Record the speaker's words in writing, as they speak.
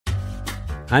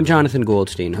I'm Jonathan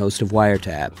Goldstein, host of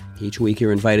Wiretap. Each week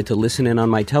you're invited to listen in on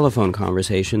my telephone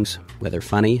conversations, whether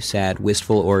funny, sad,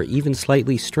 wistful, or even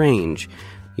slightly strange.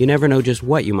 You never know just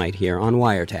what you might hear on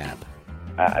Wiretap.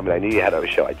 I knew you had a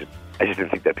show. I just didn't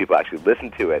think that people actually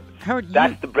listened to it.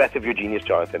 That's the breadth of your genius,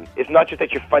 Jonathan. It's not just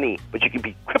that you're funny, but you can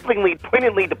be cripplingly,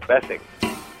 poignantly depressing.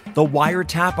 The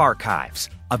Wiretap Archives,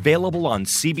 available on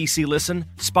CBC Listen,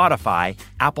 Spotify,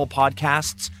 Apple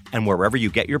Podcasts, and wherever you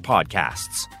get your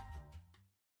podcasts.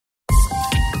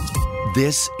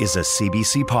 This is a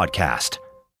CBC podcast.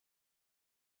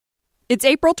 It's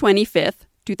April 25th,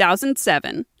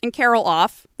 2007, and Carol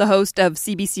Off, the host of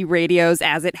CBC Radio's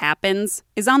As It Happens,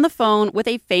 is on the phone with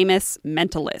a famous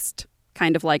mentalist,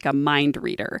 kind of like a mind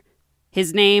reader.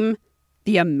 His name,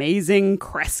 the Amazing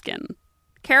Kreskin.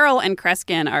 Carol and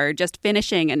Kreskin are just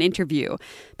finishing an interview,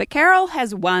 but Carol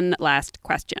has one last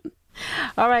question.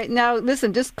 All right, now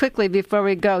listen, just quickly before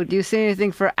we go, do you see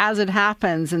anything for As It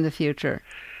Happens in the future?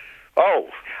 Oh,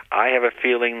 I have a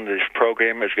feeling this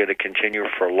program is going to continue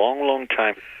for a long, long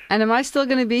time. And am I still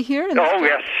going to be here? Oh,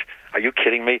 yes. Are you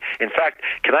kidding me? In fact,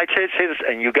 can I say this,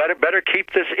 and you better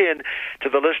keep this in to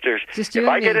the listeners. If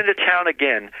I get into town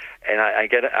again, and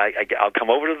I'll come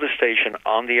over to the station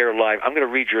on the air live, I'm going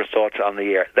to read your thoughts on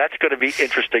the air. That's going to be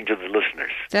interesting to the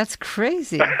listeners. That's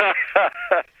crazy.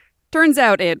 Turns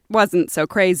out it wasn't so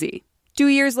crazy. 2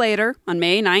 years later, on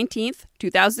May 19th,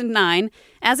 2009,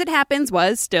 As It Happens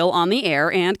was still on the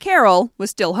air and Carol was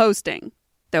still hosting.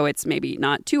 Though it's maybe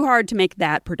not too hard to make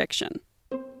that prediction.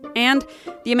 And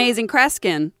the Amazing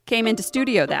Kreskin came into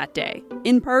studio that day,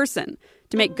 in person,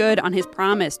 to make good on his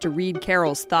promise to read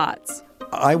Carol's thoughts.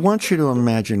 I want you to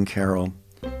imagine, Carol,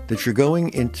 that you're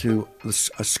going into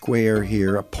a square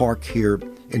here, a park here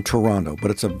in Toronto,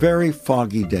 but it's a very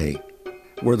foggy day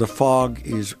where the fog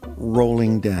is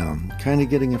rolling down, kind of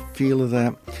getting a feel of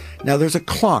that. Now, there's a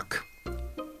clock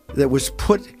that was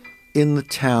put in the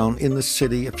town, in the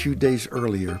city, a few days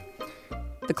earlier.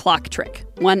 The clock trick,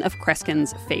 one of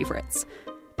Kreskin's favorites.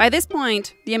 By this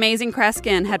point, the Amazing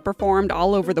Kreskin had performed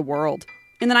all over the world.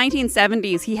 In the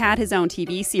 1970s, he had his own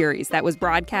TV series that was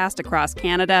broadcast across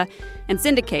Canada and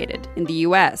syndicated in the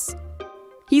U.S.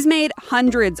 He's made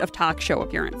hundreds of talk show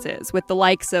appearances with the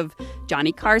likes of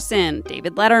Johnny Carson,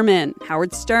 David Letterman,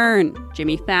 Howard Stern,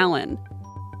 Jimmy Fallon.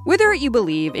 Whether you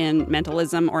believe in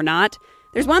mentalism or not,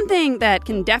 there's one thing that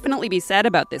can definitely be said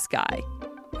about this guy.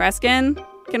 Kreskin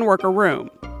can work a room.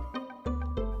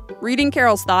 Reading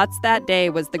Carol's thoughts that day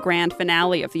was the grand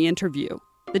finale of the interview.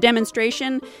 The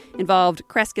demonstration involved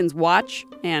Kreskin's watch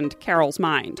and Carol's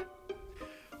mind.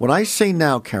 When I say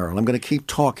now, Carol, I'm going to keep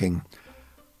talking.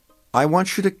 I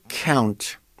want you to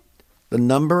count the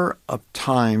number of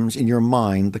times in your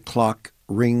mind the clock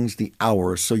rings the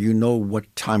hour so you know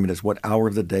what time it is, what hour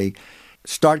of the day.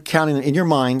 Start counting in your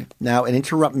mind now and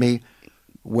interrupt me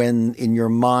when in your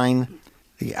mind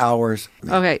the hours.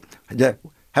 Okay.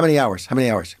 How many hours?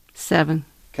 7.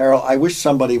 Carol, I wish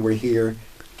somebody were here.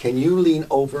 Can you lean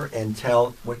over and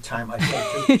tell what time I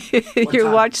said?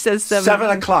 Your watch says 7. 7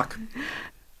 o'clock.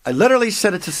 I literally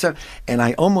said it to 7, and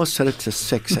I almost said it to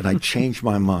 6, and I changed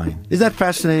my mind. Isn't that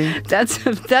fascinating?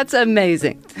 That's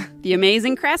amazing. The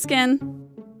Amazing Kreskin.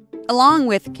 Along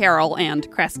with Carol and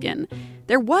Kreskin,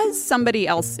 there was somebody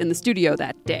else in the studio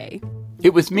that day.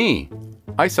 It was me.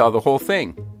 I saw the whole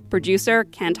thing. Producer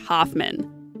Kent Hoffman.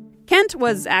 Kent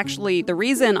was actually the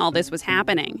reason all this was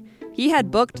happening. He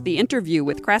had booked the interview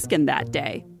with Kreskin that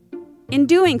day. In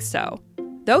doing so,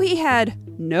 though he had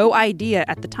no idea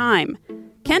at the time,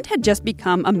 Kent had just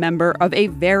become a member of a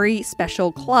very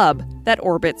special club that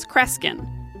orbits Kreskin.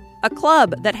 A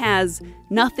club that has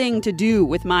nothing to do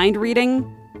with mind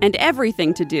reading and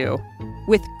everything to do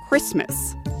with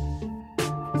Christmas.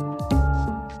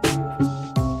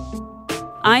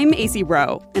 I'm AC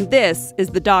Rowe, and this is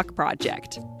The Doc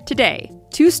Project. Today,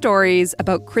 2 stories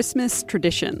about Christmas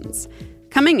traditions.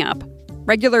 Coming up,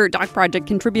 regular Doc Project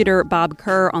contributor Bob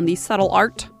Kerr on the subtle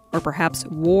art, or perhaps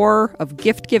war, of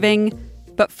gift-giving.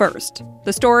 But first,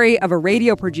 the story of a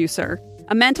radio producer,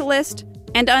 a mentalist,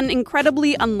 and an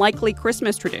incredibly unlikely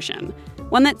Christmas tradition,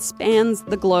 one that spans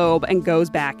the globe and goes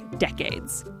back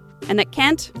decades, and that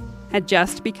Kent had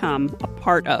just become a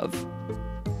part of.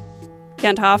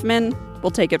 Kent Hoffman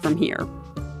will take it from here.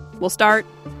 We'll start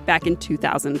back in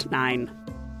 2009.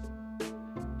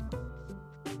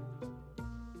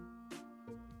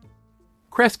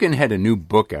 Kreskin had a new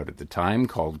book out at the time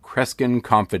called Kreskin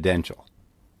Confidential.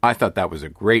 I thought that was a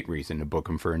great reason to book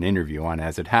him for an interview on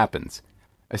As It Happens.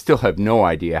 I still have no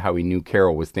idea how he knew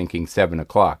Carol was thinking 7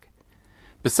 o'clock.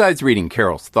 Besides reading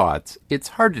Carol's thoughts, it's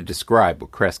hard to describe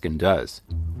what Kreskin does.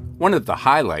 One of the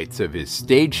highlights of his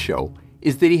stage show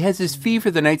is that he has his fee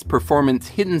for the night's performance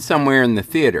hidden somewhere in the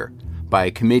theater by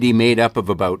a committee made up of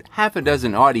about half a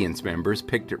dozen audience members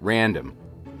picked at random.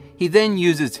 He then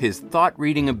uses his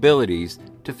thought-reading abilities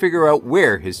to figure out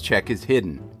where his check is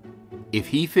hidden. If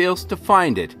he fails to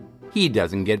find it, he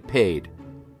doesn't get paid.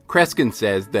 Kreskin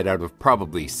says that out of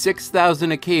probably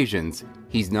 6,000 occasions,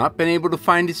 he's not been able to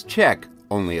find his check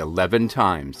only 11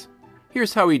 times.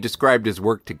 Here's how he described his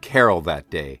work to Carol that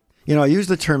day. You know, I use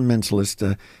the term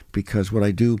mentalist because what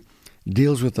I do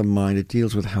deals with the mind. It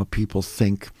deals with how people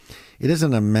think. It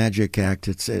isn't a magic act.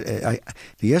 The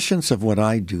essence of what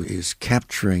I do is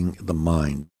capturing the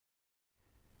mind.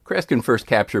 Kreskin first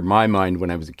captured my mind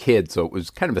when I was a kid, so it was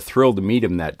kind of a thrill to meet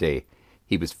him that day.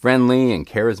 He was friendly and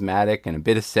charismatic and a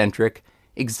bit eccentric,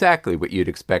 exactly what you'd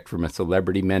expect from a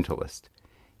celebrity mentalist.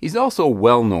 He's also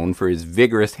well known for his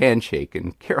vigorous handshake,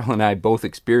 and Carol and I both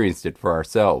experienced it for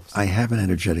ourselves. I have an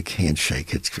energetic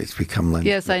handshake. It's become like...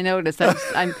 Yes, I noticed.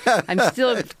 I'm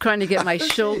still trying to get my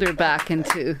shoulder back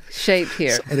into shape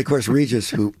here. And of course,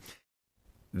 Regis,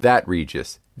 That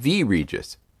Regis, the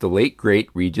late, great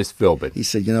Regis Philbin. He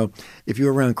said, you know, if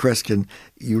you're around Kreskin,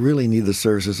 you really need the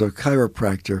services of a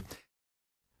chiropractor.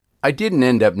 I didn't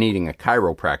end up needing a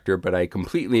chiropractor, but I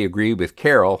completely agree with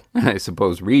Carol, and I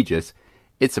suppose Regis.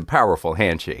 It's a powerful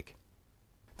handshake.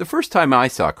 The first time I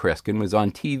saw Kreskin was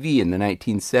on TV in the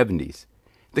 1970s.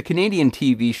 The Canadian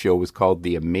TV show was called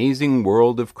The Amazing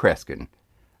World of Kreskin.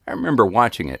 I remember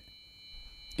watching it.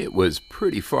 It was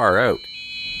pretty far out.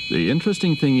 The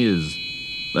interesting thing is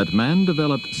that man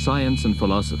developed science and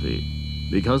philosophy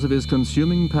because of his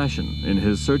consuming passion in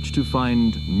his search to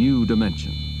find new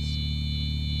dimensions.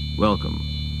 Welcome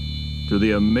to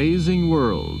the amazing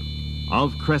world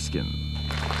of Kreskin.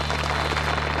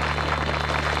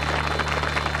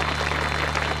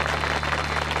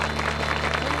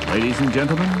 Ladies and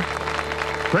gentlemen,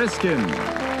 Kreskin.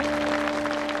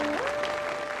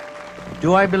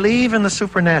 Do I believe in the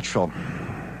supernatural?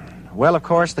 Well, of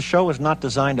course, the show is not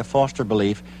designed to foster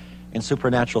belief in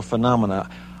supernatural phenomena.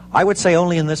 I would say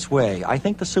only in this way. I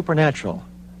think the supernatural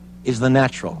is the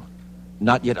natural,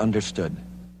 not yet understood.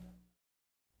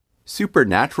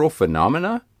 Supernatural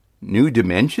phenomena? New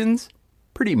dimensions?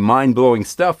 Pretty mind-blowing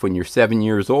stuff when you're 7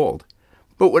 years old.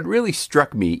 But what really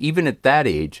struck me, even at that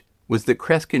age, was that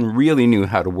Kreskin really knew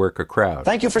how to work a crowd.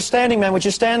 Thank you for standing, man. Would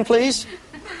you stand, please?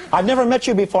 I've never met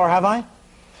you before, have I?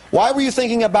 Why were you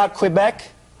thinking about Quebec?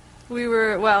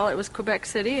 It was Quebec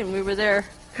City, and we were there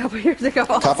a couple of years ago.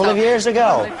 A couple of years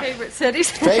ago. One of my favorite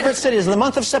cities. Favorite cities. Does the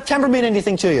month of September mean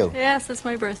anything to you? Yes, that's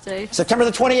my birthday. September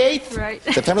the 28th? Right.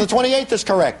 September the 28th is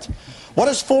correct. What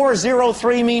does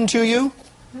 403 mean to you?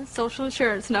 Social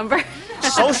insurance number.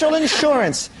 Social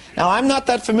insurance. Now, I'm not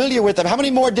that familiar with them. How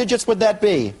many more digits would that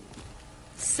be?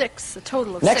 6, a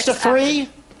total of next 6. Next to 3?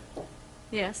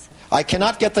 Yes. I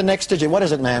cannot get the next digit. What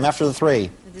is it, ma'am, after the 3?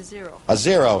 It is 0. A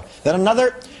 0. Then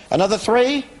another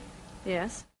 3?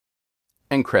 Yes.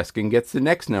 And Kreskin gets the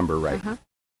next number right. Uh-huh.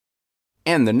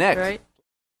 And the next. Right.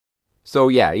 So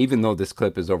yeah, even though this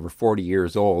clip is over 40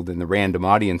 years old and the random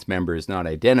audience member is not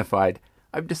identified,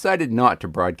 I've decided not to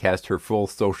broadcast her full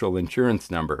social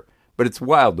insurance number. But it's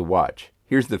wild to watch.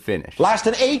 Here's the finish. Last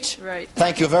an 8? Right.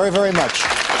 Thank you very, very much.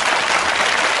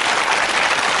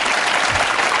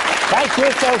 Thank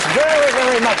you, folks, very,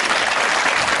 very much.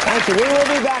 Thank you. We will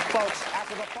be back, folks,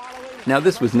 after the following... Now,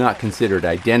 this was not considered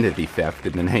identity theft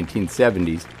in the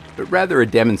 1970s, but rather a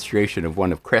demonstration of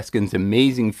one of Kreskin's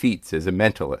amazing feats as a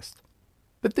mentalist.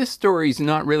 But this story's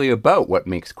not really about what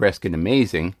makes Kreskin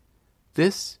amazing.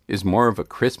 This is more of a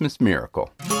Christmas miracle.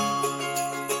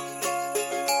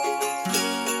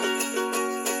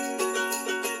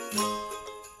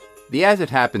 The As It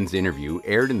Happens interview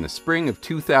aired in the spring of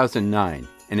 2009,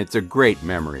 and it's a great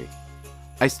memory.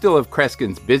 I still have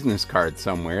Kreskin's business card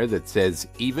somewhere that says,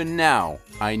 "Even now,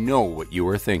 I know what you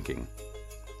were thinking."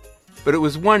 But it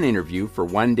was one interview for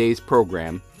one day's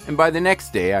program, and by the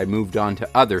next day I moved on to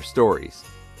other stories.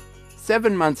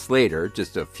 7 months later,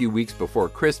 just a few weeks before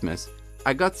Christmas,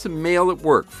 I got some mail at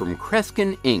work from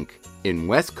Kreskin Inc. in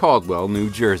West Caldwell, New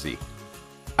Jersey.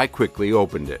 I quickly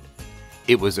opened it.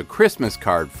 It was a Christmas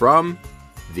card from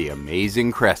The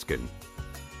Amazing Kreskin.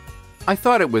 I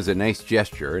thought it was a nice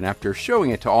gesture, and after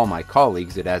showing it to all my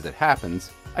colleagues at As It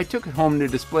Happens, I took it home to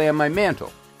display on my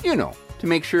mantle, to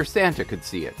make sure Santa could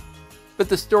see it. But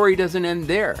the story doesn't end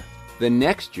there. The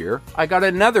next year, I got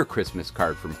another Christmas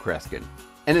card from Kreskin,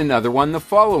 and another one the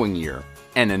following year,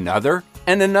 and another,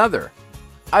 and another.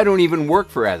 I don't even work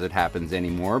for As It Happens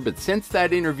anymore, but since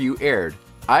that interview aired,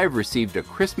 I've received a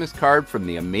Christmas card from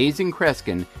The Amazing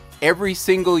Kreskin every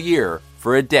single year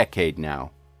for a decade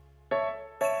now.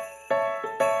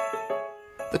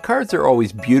 The cards are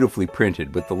always beautifully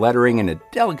printed with the lettering in a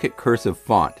delicate cursive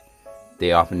font.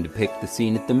 They often depict the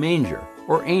scene at the manger,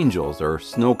 or angels, or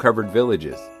snow-covered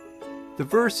villages. The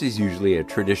verse is usually a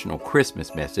traditional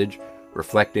Christmas message,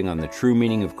 reflecting on the true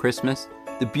meaning of Christmas,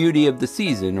 the beauty of the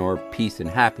season, or peace and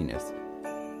happiness.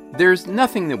 There's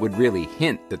nothing that would really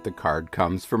hint that the card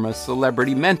comes from a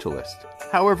celebrity mentalist.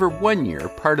 However, one year,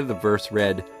 part of the verse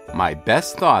read, "My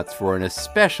best thoughts for an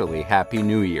especially happy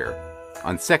new year."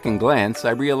 On second glance,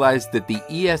 I realized that the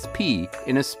ESP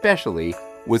in especially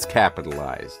was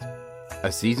capitalized.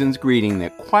 A season's greeting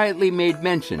that quietly made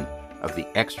mention of the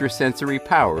extrasensory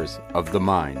powers of the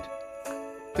mind.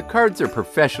 The cards are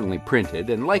professionally printed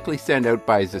and likely sent out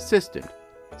by his assistant,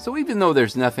 so even though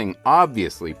there's nothing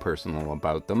obviously personal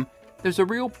about them, there's a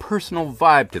real personal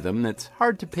vibe to them that's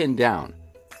hard to pin down.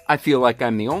 I feel like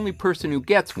I'm the only person who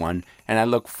gets one, and I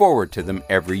look forward to them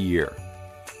every year.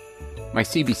 My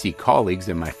CBC colleagues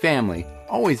and my family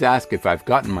always ask if I've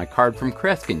gotten my card from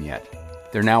Kreskin yet.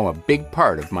 They're now a big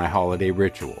part of my holiday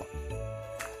ritual.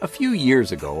 A few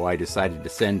years ago, I decided to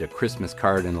send a Christmas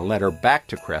card and a letter back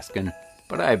to Kreskin,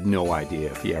 but I have no idea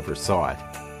if he ever saw it.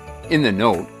 In the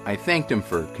note, I thanked him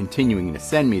for continuing to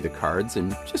send me the cards,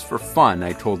 and just for fun,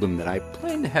 I told him that I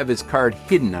planned to have his card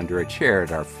hidden under a chair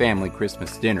at our family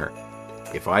Christmas dinner.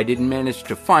 If I didn't manage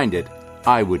to find it,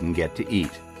 I wouldn't get to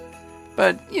eat.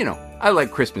 But, I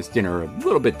like Christmas dinner a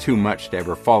little bit too much to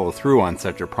ever follow through on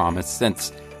such a promise,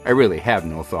 since I really have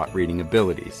no thought-reading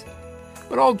abilities.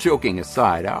 But all joking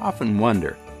aside, I often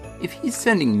wonder, if he's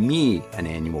sending me an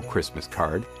annual Christmas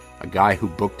card, a guy who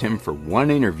booked him for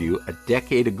one interview a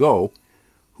decade ago,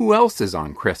 who else is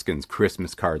on Kreskin's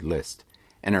Christmas card list?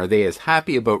 And are they as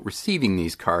happy about receiving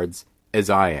these cards as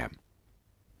I am?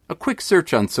 A quick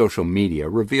search on social media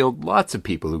revealed lots of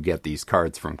people who get these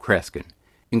cards from Kreskin,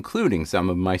 including some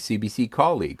of my CBC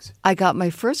colleagues. I got my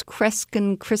first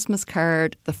Kreskin Christmas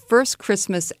card the first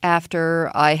Christmas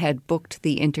after I had booked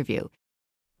the interview.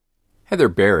 Heather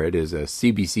Barrett is a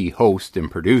CBC host and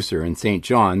producer in St.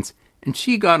 John's, and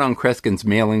she got on Kreskin's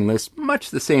mailing list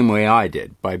much the same way I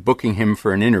did, by booking him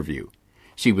for an interview.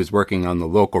 She was working on the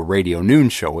local Radio Noon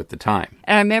show at the time.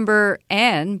 And I remember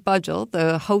Anne Budgell,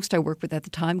 the host I worked with at the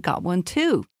time, got one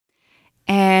too.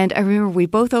 And I remember we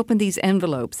both opened these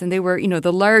envelopes, and they were,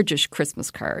 the largest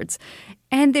Christmas cards.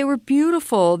 And they were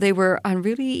beautiful. They were on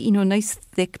really, nice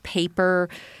thick paper,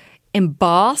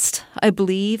 embossed, I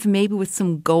believe, maybe with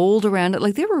some gold around it.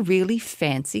 Like, they were really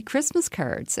fancy Christmas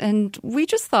cards. And we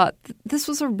just thought this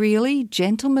was a really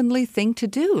gentlemanly thing to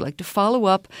do, like to follow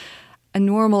up a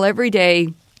normal, everyday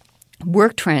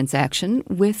work transaction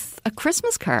with a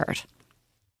Christmas card.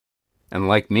 And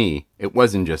like me, it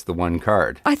wasn't just the one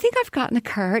card. I think I've gotten a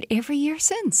card every year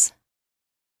since.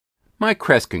 My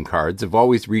Kreskin cards have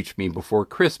always reached me before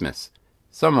Christmas.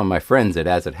 Some of my friends at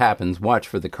As It Happens watch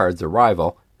for the card's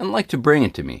arrival and like to bring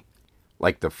it to me,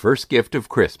 like the first gift of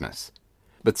Christmas.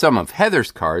 But some of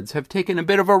Heather's cards have taken a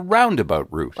bit of a roundabout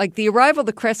route. Like the arrival of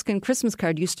the Kreskin Christmas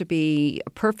card used to be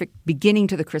a perfect beginning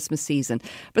to the Christmas season.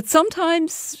 But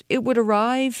sometimes it would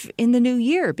arrive in the new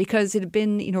year because it had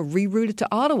been, rerouted to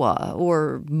Ottawa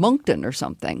or Moncton or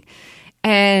something.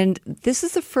 And this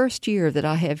is the first year that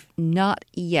I have not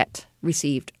yet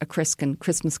received a Kreskin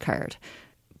Christmas card.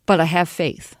 But I have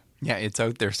faith. Yeah, it's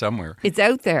out there somewhere. It's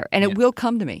out there, and it will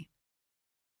come to me.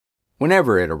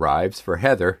 Whenever it arrives, for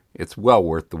Heather, it's well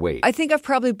worth the wait. I think I've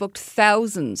probably booked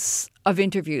thousands of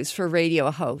interviews for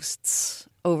radio hosts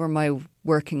over my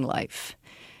working life.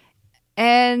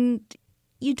 And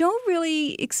you don't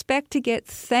really expect to get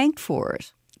thanked for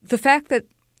it. The fact that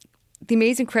the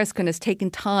Amazing Kreskin has taken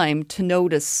time to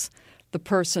notice the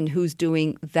person who's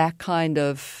doing that kind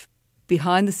of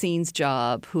behind-the-scenes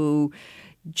job, who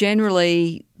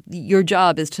generally your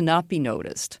job is to not be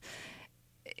noticed,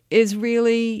 is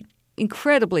really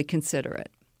incredibly considerate.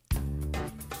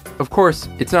 Of course,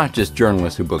 it's not just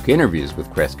journalists who book interviews with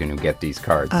Kreskin who get these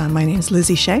cards. My name's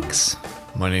Lizzie Shanks.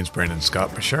 My name's Brandon Scott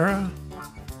Bashara.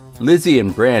 Lizzie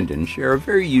and Brandon share a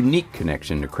very unique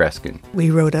connection to Kreskin.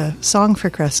 We wrote a song for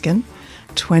Kreskin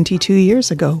 22 years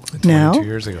ago 22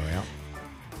 years ago, yeah.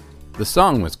 The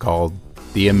song was called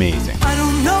The Amazing. I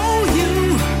don't know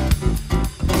you.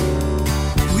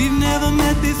 We've never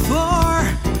met before.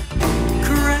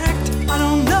 Correct, I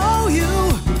don't know you.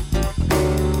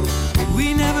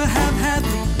 We never have had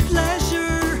the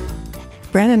pleasure.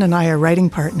 Brandon and I are writing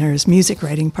partners, music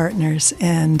writing partners,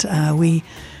 and we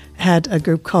had a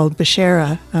group called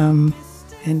Bashara,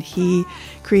 and he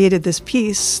created this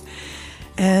piece,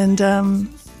 and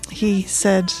he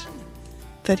said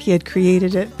that he had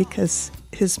created it because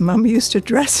his mom used to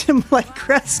dress him like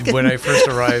Kreskin. When I first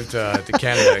arrived to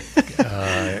Canada,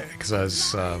 because I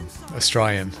was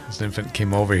Australian, as an infant,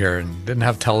 came over here and didn't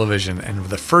have television. And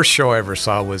the first show I ever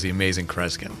saw was The Amazing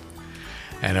Kreskin.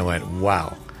 And I went,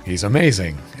 wow, he's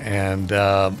amazing. And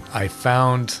I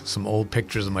found some old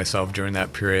pictures of myself during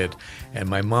that period. And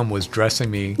my mom was dressing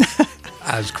me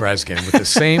as Kreskin with the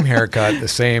same haircut, the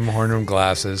same horn-rimmed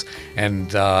glasses.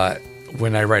 And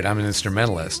when I write, I'm an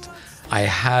instrumentalist. I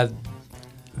had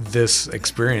this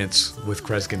experience with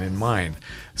Kreskin in mind.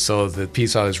 So the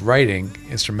piece I was writing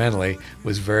instrumentally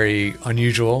was very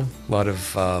unusual, a lot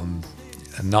of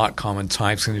not common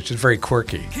time signatures, very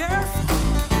quirky.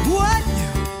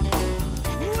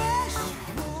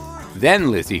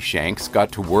 Then Lizzie Shanks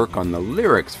got to work on the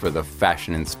lyrics for the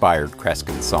fashion-inspired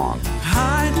Kreskin song.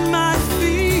 Hide my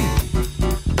feet.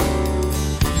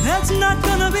 That's not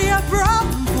gonna be a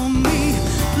problem for me.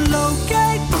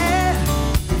 Locate it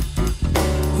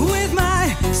with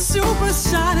my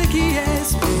supersonic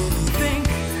ESP. Think.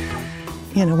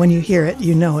 You know, when you hear it,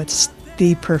 you know it's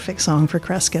the perfect song for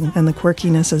Kreskin and the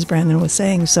quirkiness, as Brandon was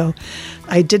saying. So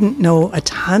I didn't know a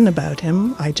ton about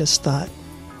him. I just thought,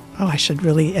 oh, I should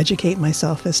really educate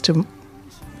myself as to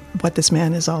what this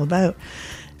man is all about.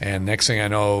 And next thing I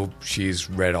know, she's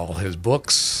read all his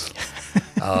books.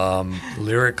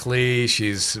 Lyrically,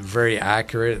 she's very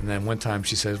accurate. And then one time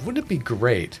she says, wouldn't it be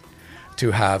great to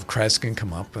have Kreskin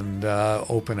come up and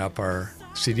open up our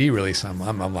CD release? I'm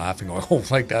laughing, going, oh,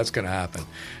 like that's going to happen.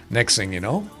 Next thing you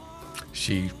know,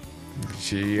 she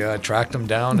tracked him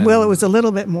down. And well, it was a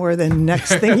little bit more than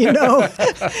next thing you know.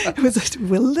 It was a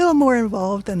little more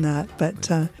involved than that. But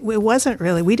it wasn't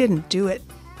really, we didn't do it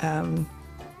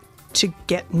to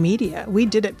get media. We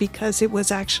did it because it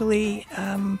was actually,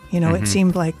 it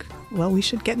seemed like, well, we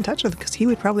should get in touch with him because he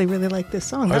would probably really like this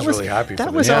song. I was really happy for that.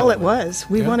 them. Was all it was.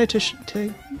 We wanted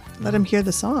to let him hear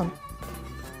the song.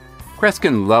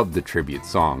 Kreskin loved the tribute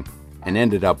song and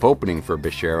ended up opening for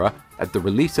Bashara at the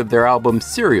release of their album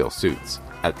Surreal Suits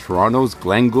at Toronto's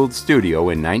Glen Gould studio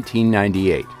in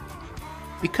 1998.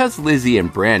 Because Lizzie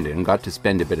and Brandon got to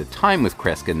spend a bit of time with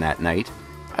Kreskin that night,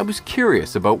 I was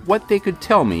curious about what they could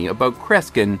tell me about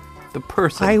Kreskin, the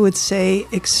person. I would say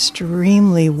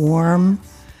extremely warm.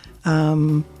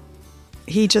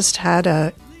 He just had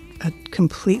a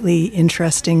completely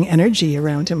interesting energy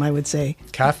around him, I would say.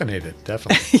 Caffeinated,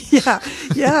 definitely.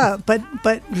 yeah, but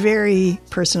very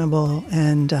personable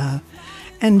and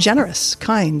generous,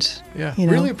 kind. Yeah, you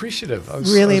know? Really appreciative. I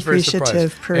was really very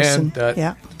appreciative surprised. person.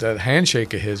 And that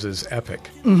handshake of his is epic.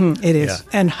 Mm-hmm, it is. Yeah.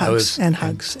 And hugs. Epic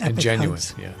and genuine,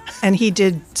 hugs. Yeah. And he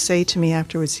did say to me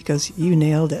afterwards, he goes, "You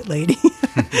nailed it, lady."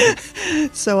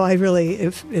 So I really,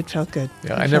 it felt good.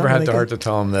 Yeah, I never had the heart to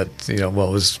tell him that, it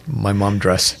was my mom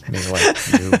dressed me like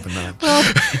you, but not.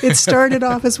 Well, it started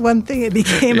off as one thing, it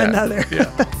became another. Yeah.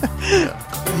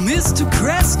 Mr.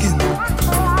 Kreskin,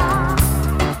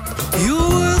 you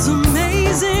was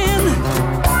amazing.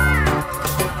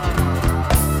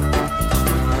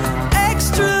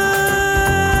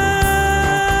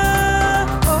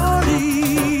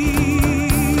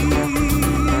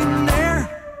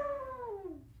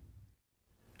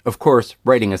 Of course,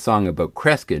 writing a song about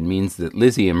Kreskin means that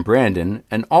Lizzie and Brandon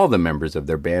and all the members of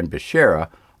their band Bashara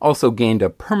also gained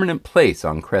a permanent place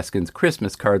on Kreskin's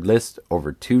Christmas card list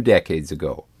over 2 decades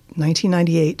ago.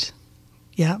 1998.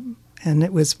 Yeah. And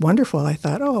it was wonderful. I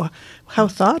thought, oh, how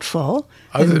thoughtful.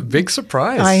 I was a big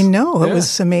surprise. I know. It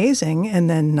was amazing. And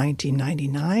then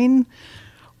 1999.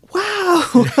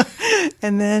 Wow.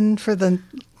 And then for the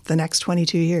next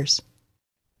 22 years.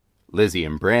 Lizzie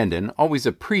and Brandon always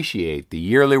appreciate the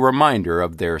yearly reminder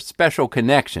of their special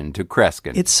connection to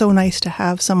Kreskin. It's so nice to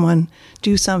have someone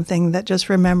do something that just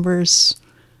remembers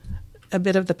a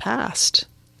bit of the past,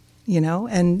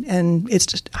 and it's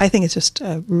just, I think it's just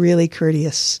a really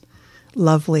courteous,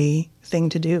 lovely thing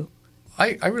to do.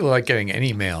 I really like getting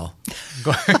any mail.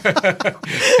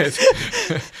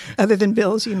 Other than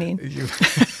bills, you mean?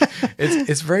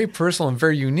 It's very personal and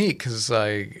very unique because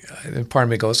part of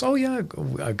me goes, oh yeah,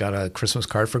 I got a Christmas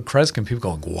card for Kreskin.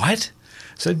 People going, what?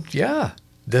 I said, yeah,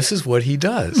 this is what he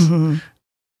does. Mm-hmm.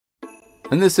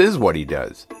 And this is what he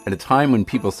does. At a time when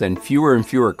people send fewer and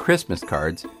fewer Christmas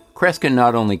cards, Kreskin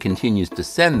not only continues to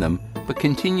send them, but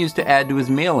continues to add to his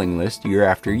mailing list year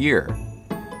after year.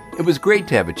 It was great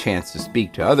to have a chance to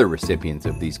speak to other recipients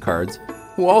of these cards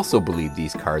who also believe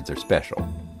these cards are special.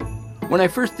 When I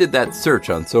first did that search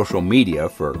on social media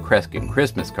for Kreskin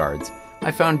Christmas cards, I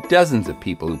found dozens of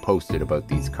people who posted about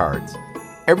these cards.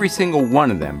 Every single one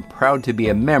of them proud to be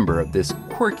a member of this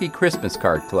quirky Christmas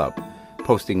card club,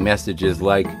 posting messages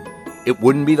like, "It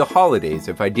wouldn't be the holidays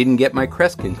if I didn't get my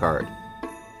Kreskin card."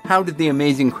 how did the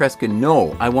Amazing Kreskin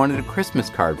know I wanted a Christmas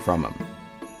card from him?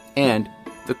 And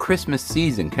the Christmas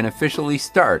season can officially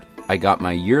start. I got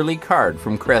my yearly card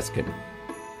from Kreskin.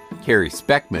 Carrie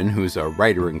Speckman, who's a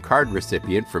writer and card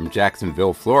recipient from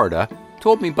Jacksonville, Florida,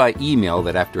 told me by email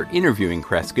that after interviewing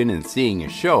Kreskin and seeing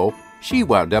his show, she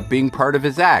wound up being part of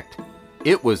his act.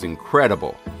 It was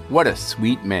incredible. What a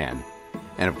sweet man.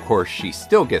 And of course, she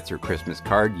still gets her Christmas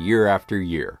card year after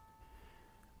year.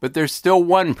 But there's still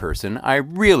one person I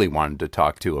really wanted to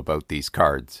talk to about these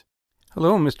cards.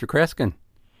 Hello, Mr. Kreskin.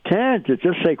 Kent,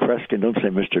 just say Kreskin. Don't say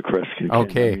Mr. Kreskin.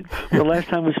 Okay. I mean, the last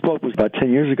time we spoke was about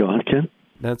 10 years ago, huh, Kent?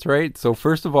 That's right. So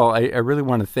first of all, I really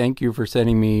want to thank you for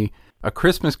sending me a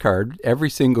Christmas card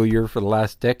every single year for the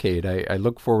last decade. I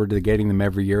look forward to getting them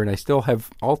every year, and I still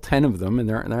have all 10 of them, and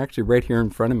they're actually right here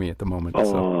in front of me at the moment.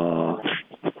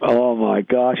 Oh my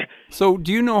gosh. So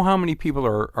do you know how many people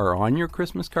are on your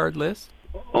Christmas card list?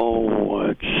 Oh,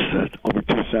 it's over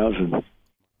 2,000.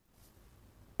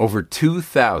 Over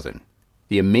 2,000.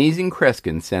 The Amazing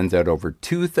Kreskin sends out over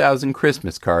 2,000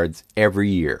 Christmas cards every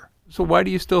year. So why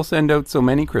do you still send out so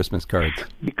many Christmas cards?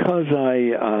 Because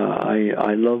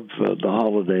I love the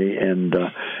holiday, and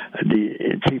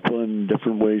the people in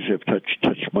different ways have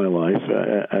touched my life,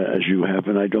 as you have,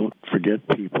 and I don't forget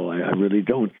people. I really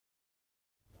don't.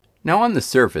 Now, on the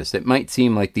surface, it might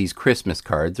seem like these Christmas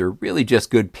cards are really just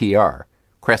good PR,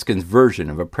 Kreskin's version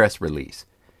of a press release.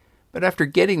 But after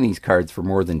getting these cards for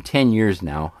more than 10 years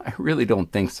now, I really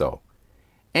don't think so.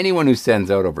 Anyone who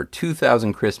sends out over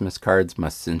 2,000 Christmas cards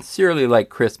must sincerely like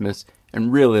Christmas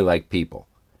and really like people.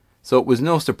 So it was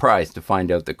no surprise to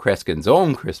find out that Kreskin's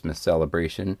own Christmas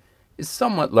celebration is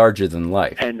somewhat larger than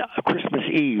life. And Christmas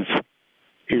Eve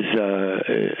is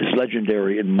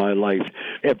legendary in my life.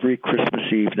 Every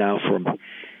Christmas Eve now for,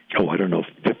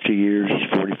 50 years,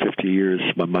 40, 50 years.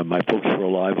 My folks were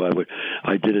alive.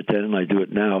 I did it then, and I do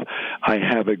it now. I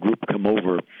have a group come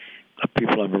over,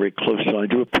 people I'm very close to. I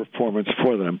do a performance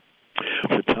for them.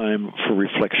 It's a time for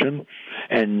reflection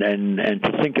and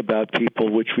to think about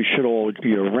people, which we should all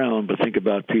be around, but think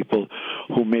about people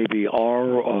who maybe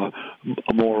are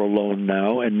more alone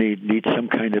now and need some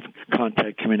kind of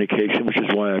contact communication, which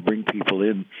is why I bring people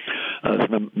in,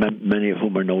 many of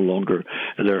whom are no longer,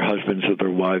 their husbands or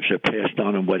their wives have passed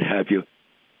on and what have you.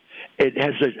 It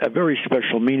has a very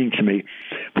special meaning to me,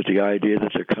 with the idea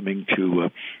that they're coming to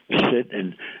sit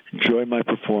and enjoy my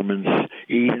performance,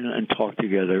 eat and talk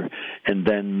together, and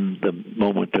then the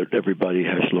moment that everybody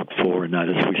has looked for, and that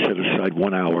is we set aside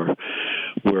 1 hour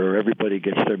where everybody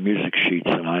gets their music sheets,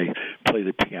 and I play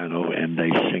the piano, and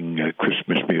they sing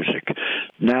Christmas music.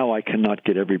 Now I cannot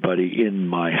get everybody in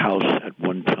my house at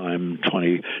one time,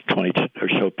 20 or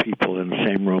so people in the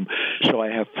same room, so I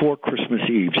have 4 Christmas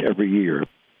Eves every year.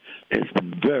 It's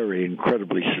been very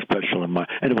incredibly special and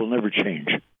it will never change.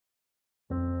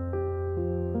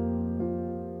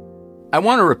 I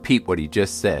want to repeat what he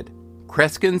just said.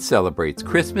 Kreskin celebrates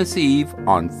Christmas Eve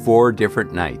on 4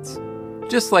 different nights.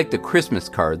 Just like the Christmas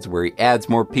cards where he adds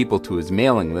more people to his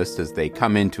mailing list as they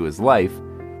come into his life,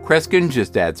 Kreskin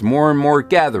just adds more and more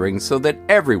gatherings so that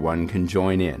everyone can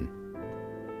join in.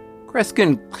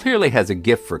 Kreskin clearly has a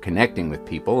gift for connecting with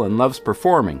people and loves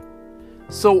performing.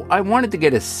 So I wanted to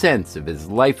get a sense of his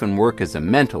life and work as a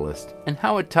mentalist and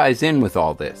how it ties in with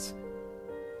all this.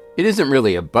 It isn't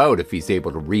really about if he's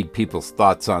able to read people's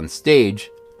thoughts on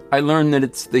stage. I learned that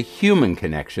it's the human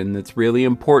connection that's really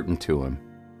important to him.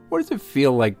 What does it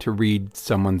feel like to read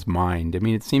someone's mind? I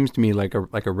mean, it seems to me like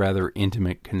a rather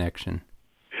intimate connection.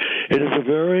 It is a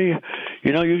very,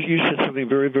 you said something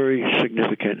very, very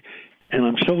significant. And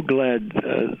I'm so glad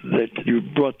that you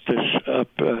brought this up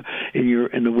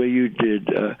in the way you did,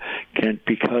 Kent,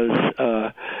 because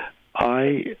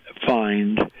I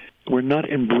find we're not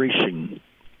embracing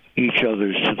each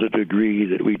other to the degree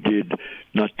that we did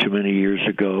not too many years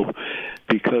ago,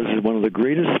 because one of the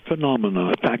greatest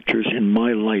factors in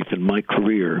my life, in my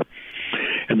career,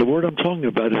 and the word I'm talking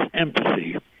about is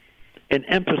empathy. And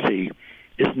empathy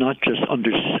is not just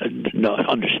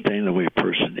understanding the way a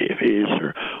person is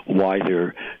or why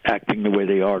they're acting the way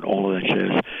they are and all of that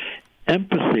jazz.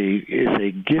 Empathy is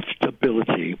a gift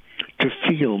ability to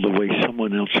feel the way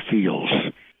someone else feels.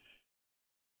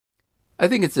 I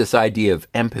think it's this idea of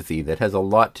empathy that has a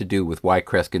lot to do with why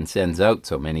Kreskin sends out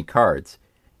so many cards.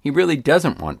 He really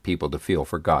doesn't want people to feel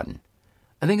forgotten.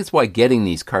 I think it's why getting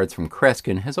these cards from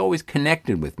Kreskin has always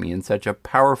connected with me in such a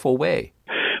powerful way.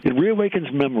 It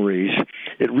reawakens memories,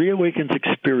 it reawakens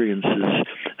experiences,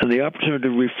 and the opportunity to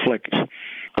reflect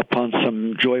upon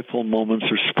some joyful moments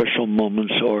or special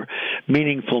moments or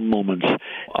meaningful moments.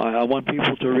 I want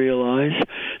people to realize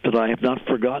that I have not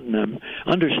forgotten them.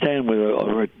 Understand,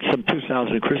 with some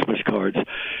 2,000 Christmas cards,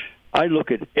 I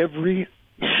look at every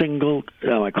single,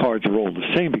 my cards are all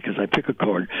the same because I pick a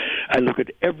card. I look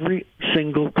at every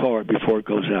single card before it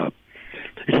goes out.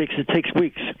 It takes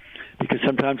weeks, because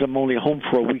sometimes I'm only home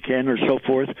for a weekend or so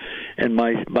forth, and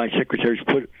my secretaries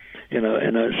put in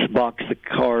a box the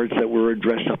cards that were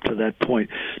addressed up to that point.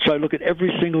 So I look at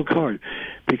every single card,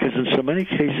 because in so many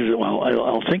cases, well,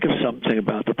 I'll think of something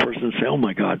about the person and say, oh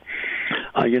my God,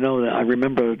 I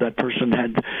remember that person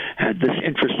had this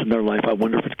interest in their life. I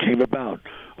wonder if it came about,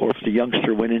 or if the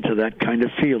youngster went into that kind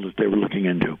of field that they were looking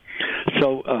into.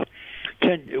 So,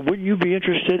 Ken, wouldn't you be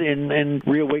interested in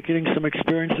reawakening some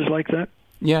experiences like that?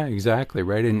 Yeah, exactly,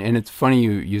 right. And it's funny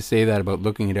you say that about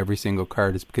looking at every single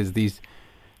card. It's because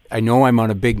I know I'm on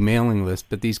a big mailing list,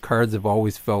 but these cards have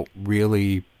always felt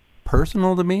really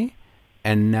personal to me,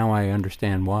 and now I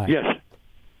understand why. Yes.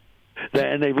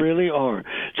 And they really are.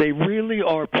 They really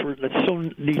are. That's so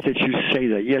neat that you say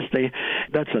that. Yes,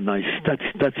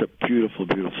 that's a beautiful,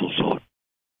 beautiful thought.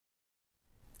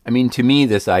 I mean, to me,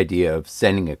 this idea of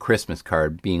sending a Christmas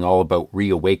card being all about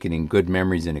reawakening good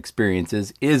memories and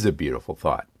experiences is a beautiful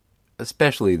thought,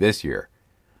 especially this year.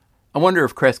 I wonder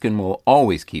if Kreskin will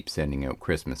always keep sending out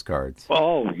Christmas cards.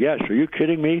 Oh, yes. Are you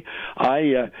kidding me?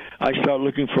 I start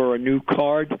looking for a new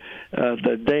card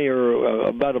the day or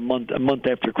about a month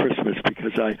after Christmas,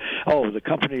 because the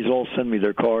companies all send me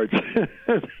their cards.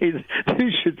 They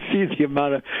should see the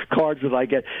amount of cards that I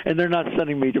get. And they're not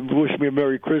sending me to wish me a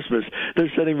Merry Christmas.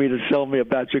 They're sending me to sell me a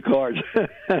batch of cards.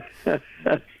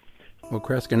 Well,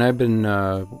 Kreskin,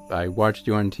 I watched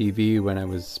you on TV when I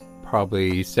was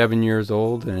probably 7 years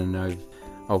old, and I've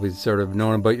always sort of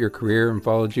known about your career and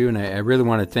followed you, and I really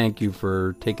want to thank you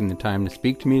for taking the time to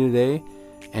speak to me today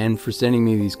and for sending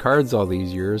me these cards all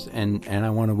these years, and I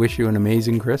want to wish you an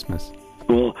amazing Christmas.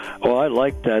 Well, I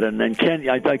like that. And then, Ken,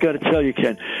 I got to tell you,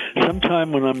 Ken,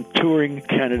 sometime when I'm touring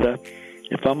Canada,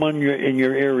 if I'm in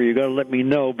your area, you got to let me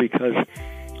know, because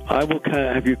I will kind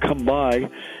of have you come by,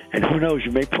 and who knows,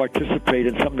 you may participate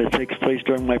in something that takes place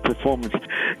during my performance.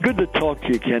 Good to talk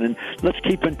to you, Ken, and let's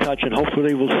keep in touch, and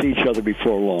hopefully we'll see each other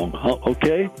before long,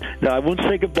 okay? Now, I won't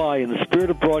say goodbye. In the spirit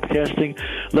of broadcasting,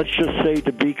 let's just say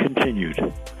to be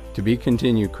continued. To be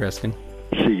continued, Kreskin.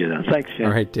 See you then. Thanks, Ken.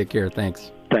 All right, take care.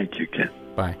 Thanks. Thank you, Ken.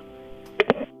 Bye.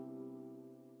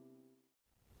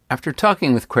 After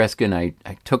talking with Kreskin,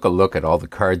 I took a look at all the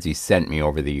cards he sent me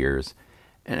over the years,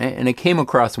 and I came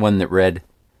across one that read,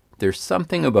 "There's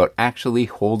something about actually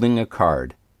holding a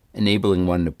card, enabling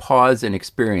one to pause and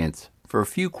experience, for a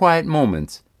few quiet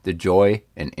moments, the joy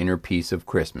and inner peace of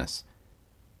Christmas."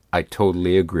 I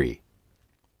totally agree.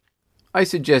 I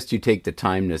suggest you take the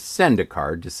time to send a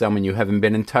card to someone you haven't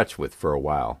been in touch with for a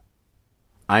while.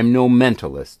 I'm no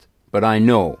mentalist, but I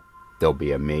know they'll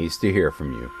be amazed to hear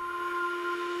from you.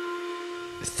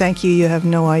 Thank you. You have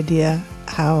no idea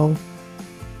how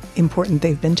important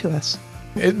they've been to us.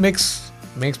 It makes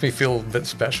me feel a bit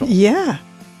special. Yeah.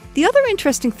 The other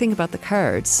interesting thing about the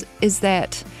cards is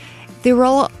that they were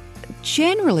all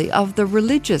generally of the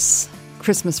religious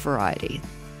Christmas variety.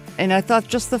 And I thought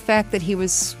just the fact that he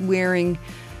was wearing,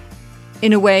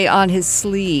 in a way, on his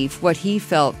sleeve what he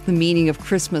felt the meaning of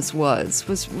Christmas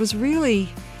was really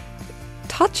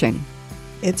touching.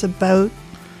 It's about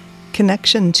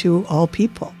connection to all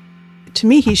people. To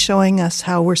me, he's showing us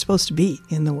how we're supposed to be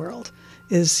in the world.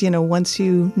 Is, once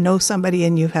you know somebody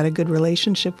and you've had a good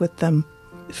relationship with them,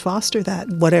 foster that,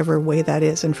 whatever way that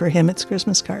is. And for him, it's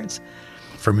Christmas cards.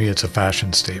 For me, it's a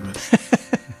fashion statement.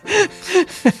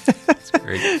 That's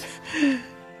great.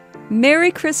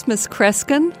 Merry Christmas,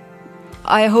 Kreskin.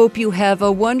 I hope you have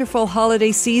a wonderful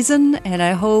holiday season, and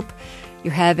I hope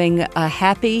you're having a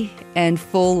happy and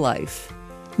full life.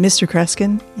 Mr.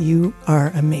 Kreskin, you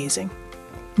are amazing.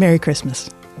 Merry Christmas.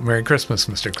 Merry Christmas,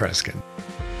 Mr. Kreskin.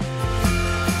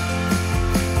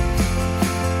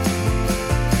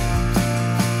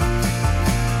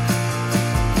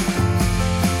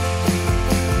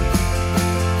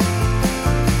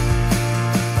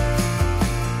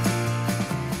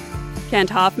 Kent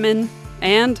Hoffman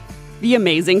and The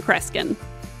Amazing Kreskin.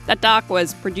 That doc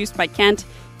was produced by Kent.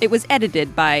 It was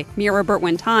edited by Mira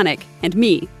Burt-Wintonic and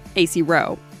me, AC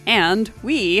Rowe. And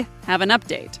we have an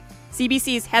update.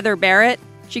 CBC's Heather Barrett,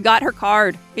 she got her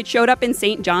card. It showed up in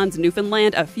St. John's,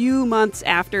 Newfoundland a few months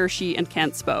after she and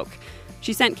Kent spoke.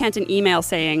 She sent Kent an email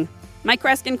saying, "My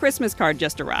Kreskin Christmas card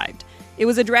just arrived. It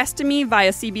was addressed to me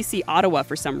via CBC Ottawa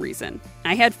for some reason.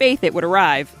 I had faith it would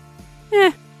arrive.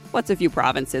 What's a few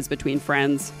provinces between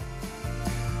friends?"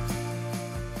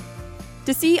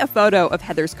 to see a photo of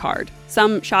Heather's card,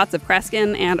 some shots of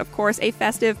Kreskin, and of course a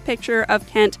festive picture of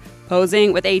Kent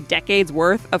posing with a decade's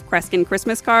worth of Kreskin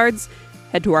Christmas cards,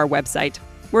 head to our website.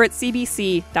 We're at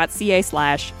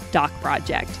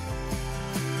cbc.ca/docproject.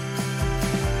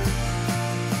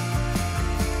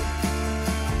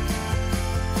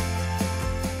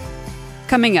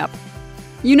 Coming up,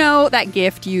 you know that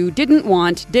gift you didn't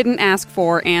want, didn't ask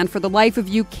for, and for the life of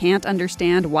you can't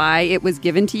understand why it was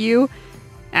given to you?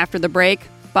 After the break,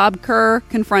 Bob Kerr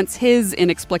confronts his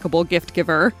inexplicable gift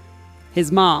giver, his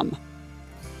mom.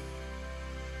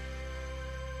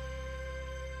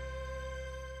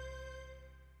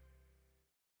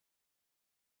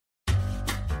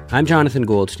 I'm Jonathan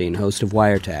Goldstein, host of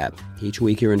Wiretap. Each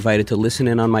week you're invited to listen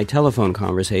in on my telephone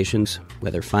conversations,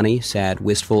 whether funny, sad,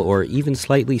 wistful, or even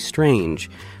slightly strange.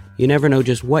 You never know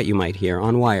just what you might hear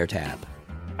on Wiretap.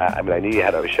 I knew you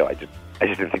had a show. I just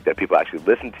didn't think that people actually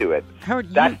listen to it.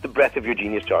 That's the breadth of your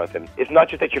genius, Jonathan. It's not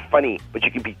just that you're funny, but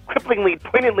you can be cripplingly,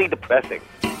 poignantly depressing.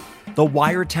 The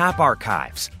Wiretap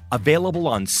Archives, available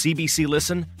on CBC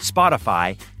Listen,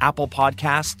 Spotify, Apple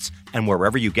Podcasts, and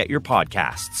wherever you get your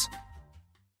podcasts.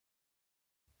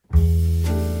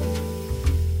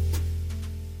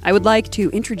 I would like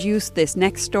to introduce this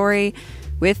next story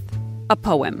with a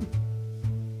poem.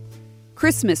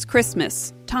 Christmas,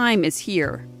 Christmas, time is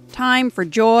here. Time for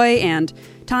joy and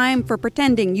time for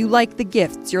pretending you like the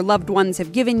gifts your loved ones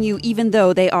have given you, even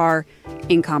though they are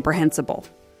incomprehensible.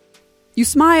 You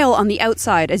smile on the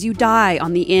outside as you die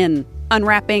on the in,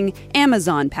 unwrapping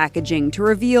Amazon packaging to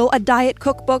reveal a diet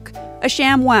cookbook, a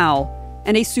ShamWow,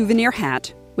 and a souvenir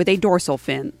hat with a dorsal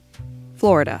fin.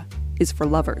 Florida is for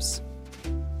lovers.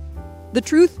 The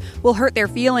truth will hurt their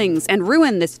feelings and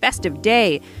ruin this festive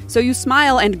day, so you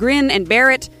smile and grin and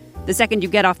bear it. The second you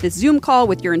get off this Zoom call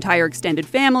with your entire extended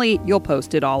family, you'll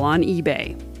post it all on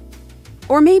eBay.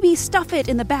 Or maybe stuff it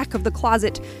in the back of the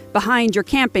closet behind your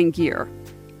camping gear.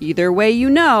 Either way, you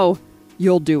know,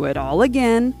 you'll do it all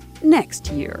again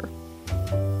next year.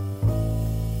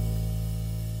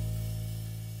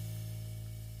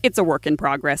 It's a work in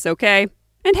progress, okay?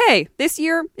 And hey, this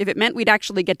year, if it meant we'd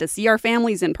actually get to see our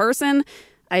families in person,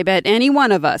 I bet any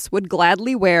one of us would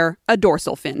gladly wear a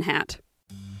dorsal fin hat.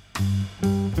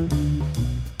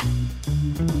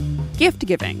 Gift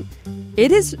giving.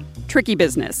 It is tricky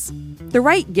business. The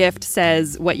right gift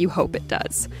says what you hope it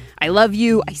does. I love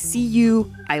you, I see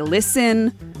you, I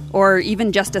listen, or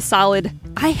even just a solid,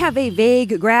 I have a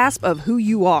vague grasp of who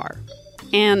you are.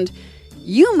 And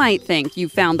you might think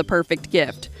you've found the perfect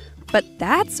gift, but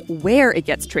that's where it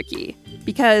gets tricky.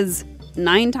 Because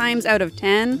 9 times out of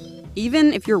 10,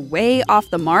 even if you're way off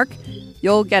the mark,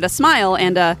 you'll get a smile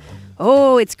and a,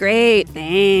 oh, it's great,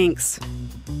 thanks.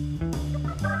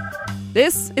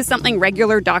 This is something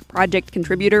regular Doc Project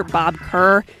contributor Bob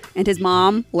Kerr and his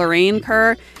mom, Lorraine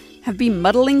Kerr, have been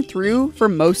muddling through for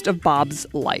most of Bob's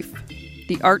life.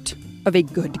 The art of a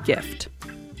good gift.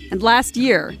 And last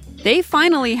year, they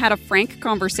finally had a frank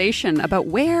conversation about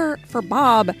where, for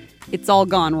Bob, it's all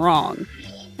gone wrong.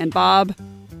 And Bob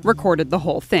recorded the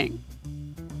whole thing.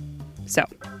 So,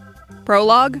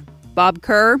 prologue, Bob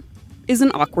Kerr is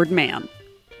an awkward man.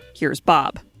 Here's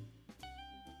Bob.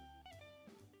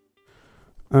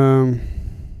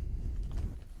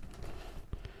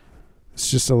 It's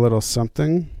just a little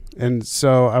something. And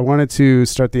so I wanted to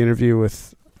start the interview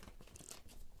with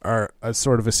a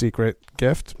sort of a secret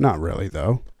gift. Not really,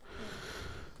 though.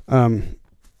 I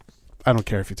don't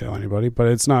care if you tell anybody, but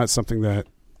it's not something that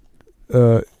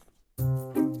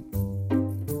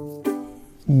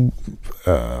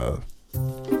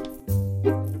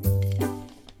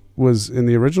was in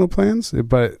the original plans,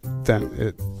 but then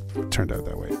it turned out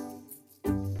that way.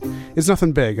 It's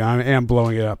nothing big. I am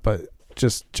blowing it up, but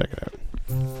just check it out.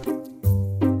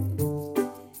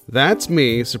 That's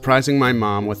me surprising my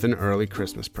mom with an early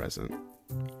Christmas present.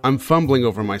 I'm fumbling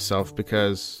over myself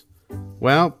because,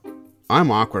 well,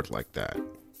 I'm awkward like that.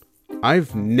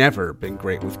 I've never been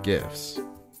great with gifts.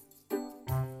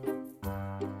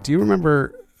 Do you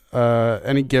remember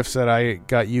any gifts that I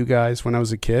got you guys when I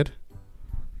was a kid?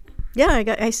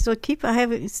 Yeah, I still keep. I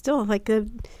have it still.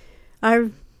 I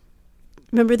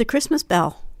remember the Christmas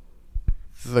bell.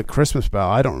 The Christmas bell.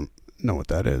 I don't know what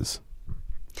that is.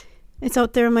 It's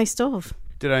out there on my stove.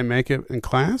 Did I make it in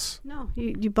class? No,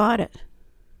 you bought it.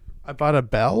 I bought a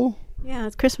bell? Yeah,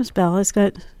 it's a Christmas bell. It's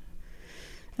got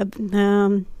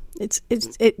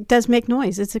it does make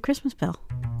noise. It's a Christmas bell.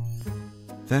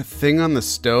 That thing on the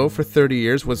stove for 30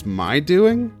 years was my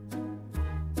doing?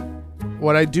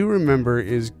 What I do remember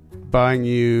is buying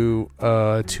you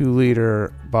a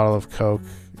 2-liter bottle of Coke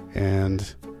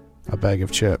and a bag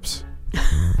of chips.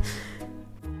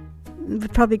 We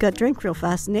probably got drunk real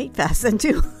fast and ate fast then,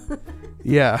 too.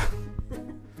 Yeah.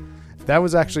 That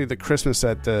was actually the Christmas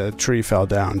that the tree fell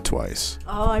down twice.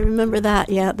 Oh, I remember that.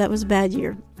 Yeah, that was a bad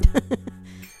year.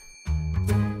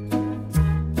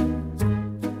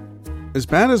 As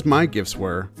bad as my gifts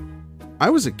were, I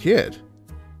was a kid.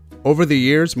 Over the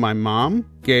years, my mom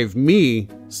gave me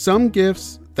some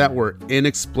gifts that were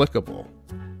inexplicable.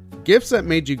 Gifts that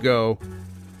made you go,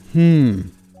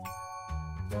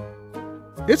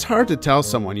 It's hard to tell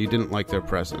someone you didn't like their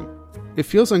present. It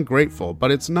feels ungrateful,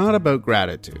 but it's not about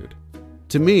gratitude.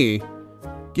 To me,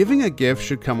 giving a gift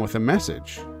should come with a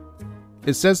message.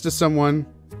 It says to someone,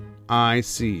 I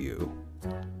see you.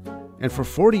 And for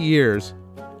 40 years,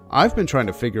 I've been trying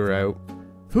to figure out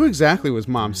who exactly was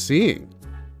Mom seeing.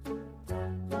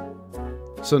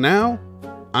 So now,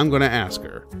 I'm going to ask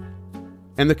her.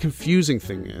 And the confusing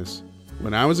thing is,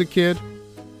 when I was a kid,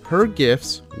 her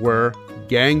gifts were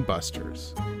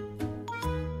gangbusters.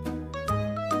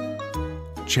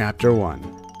 Chapter 1.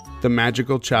 The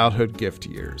Magical Childhood Gift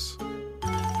Years.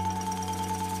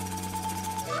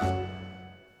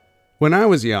 When I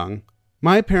was young,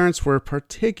 my parents were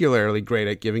particularly great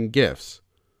at giving gifts.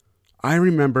 I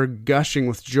remember gushing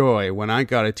with joy when I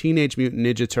got a Teenage Mutant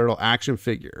Ninja Turtle action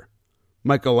figure.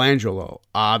 Michelangelo,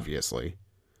 obviously.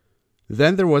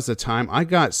 Then there was a time I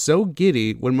got so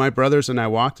giddy when my brothers and I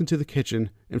walked into the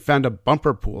kitchen and found a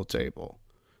bumper pool table.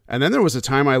 And then there was a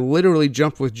time I literally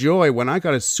jumped with joy when I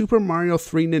got a Super Mario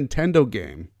 3 Nintendo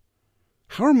game.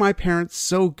 How are my parents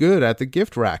so good at the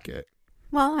gift racket?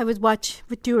 Well, I would watch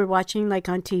what you were watching, like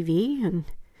on TV, and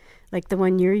like the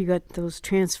one year you got those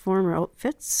Transformer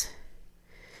outfits.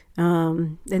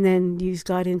 And then you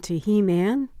got into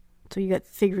He-Man, so you got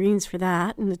figurines for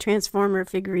that, and the Transformer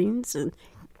figurines, and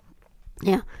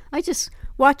yeah, I just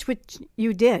watched what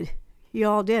you did, you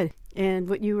all did, and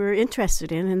what you were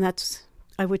interested in, and that's,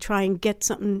 I would try and get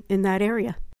something in that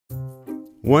area.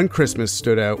 One Christmas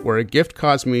stood out where a gift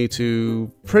caused me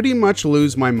to pretty much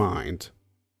lose my mind.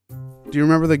 Do you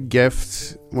remember the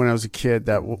gift when I was a kid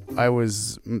that I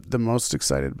was the most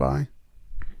excited by?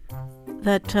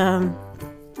 That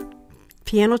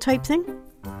piano type thing?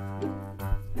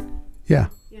 Yeah.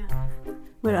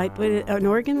 What, an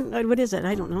organ? What is it?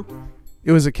 I don't know.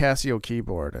 It was a Casio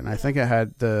keyboard, and I think it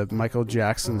had the Michael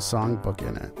Jackson songbook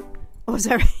in it. Oh, is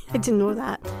that right? I didn't know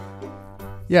that.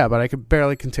 Yeah, but I could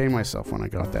barely contain myself when I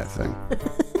got that thing.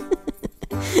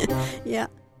 Yeah.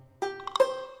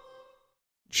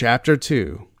 Chapter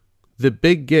 2. The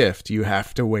Big Gift You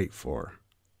Have to Wait For.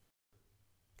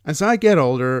 As I get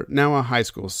older, now a high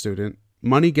school student,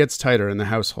 money gets tighter in the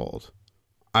household.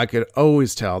 I could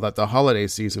always tell that the holiday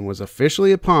season was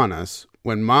officially upon us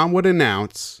when Mom would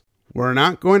announce, "We're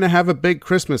not going to have a big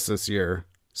Christmas this year,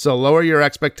 so lower your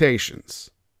expectations."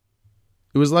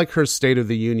 It was like her State of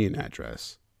the Union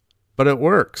address. But it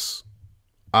works.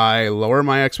 I lower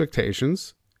my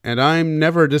expectations, and I'm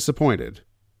never disappointed.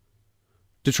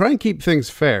 To try and keep things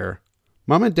fair,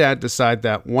 Mom and Dad decide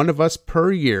that one of us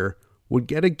per year would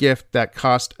get a gift that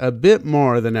cost a bit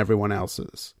more than everyone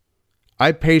else's.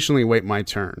 I patiently wait my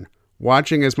turn,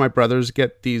 watching as my brothers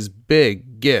get these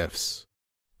big gifts.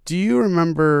 Do you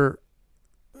remember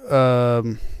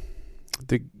the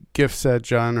gifts that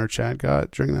John or Chad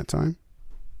got during that time?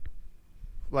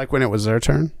 Like when it was their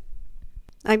turn?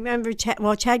 I remember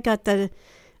Chad got the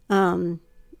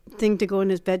thing to go in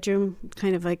his bedroom,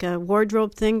 kind of like a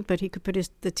wardrobe thing, but he could put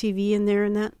the TV in there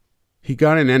and that. He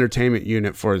got an entertainment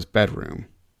unit for his bedroom.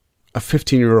 A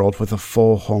 15-year-old with a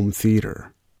full home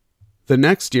theater. The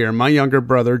next year, my younger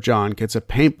brother John gets a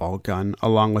paintball gun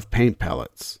along with paint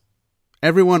pellets.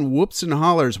 Everyone whoops and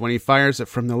hollers when he fires it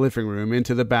from the living room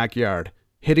into the backyard,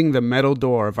 hitting the metal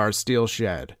door of our steel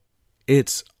shed.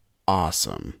 It's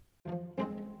awesome.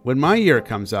 When my year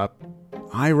comes up,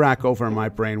 I rack over in my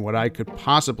brain what I could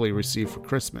possibly receive for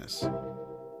Christmas.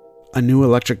 A new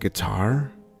electric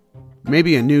guitar?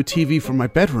 Maybe a new TV for my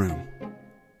bedroom.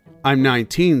 I'm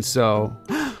 19, so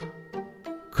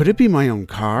could it be my own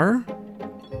car?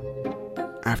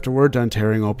 After we're done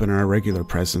tearing open our regular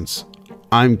presents,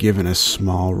 I'm given a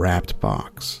small wrapped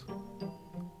box.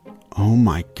 Oh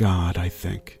my God, I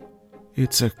think.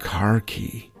 It's a car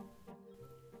key.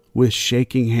 With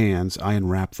shaking hands, I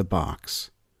unwrap the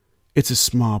box. It's a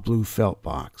small blue felt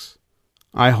box.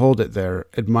 I hold it there,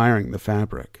 admiring the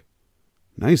fabric.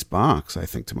 Nice box, I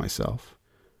think to myself.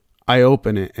 I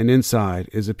open it, and inside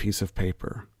is a piece of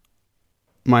paper.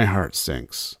 My heart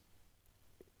sinks.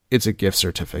 It's a gift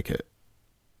certificate.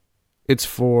 It's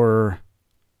for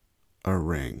a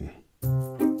ring.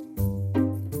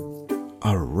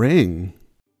 A ring?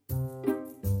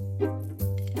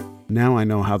 Now I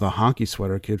know how the hockey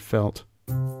sweater kid felt.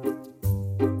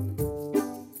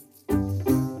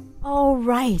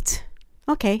 right.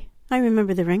 Okay, I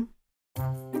remember the ring.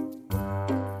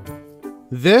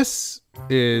 This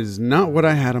is not what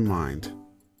I had in mind.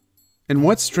 And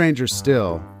what's stranger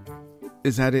still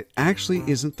is that it actually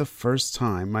isn't the first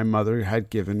time my mother had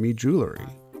given me jewelry.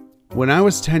 When I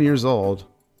was 10 years old,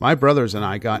 my brothers and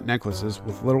I got necklaces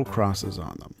with little crosses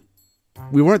on them.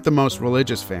 We weren't the most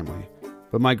religious family,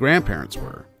 but my grandparents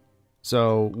were,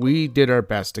 so we did our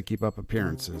best to keep up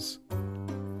appearances.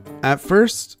 At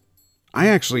first, I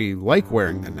actually like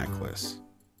wearing the necklace.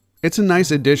 It's a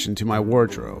nice addition to my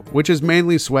wardrobe, which is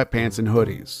mainly sweatpants and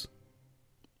hoodies.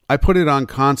 I put it on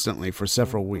constantly for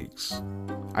several weeks.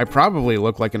 I probably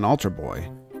look like an altar boy,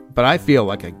 but I feel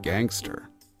like a gangster.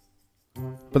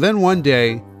 But then one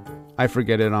day, I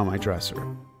forget it on my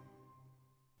dresser.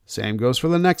 Same goes for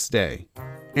the next day,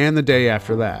 and the day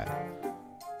after that.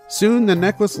 Soon the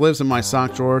necklace lives in my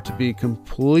sock drawer to be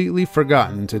completely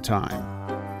forgotten to time.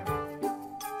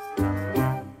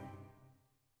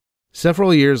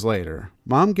 Several years later,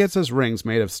 Mom gets us rings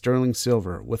made of sterling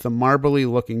silver with a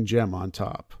marbly-looking gem on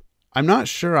top. I'm not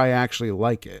sure I actually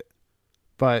like it,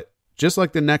 but just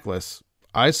like the necklace,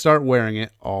 I start wearing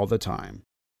it all the time.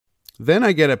 Then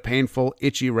I get a painful,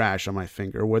 itchy rash on my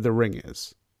finger where the ring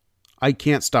is. I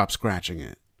can't stop scratching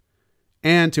it.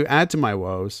 And to add to my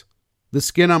woes, the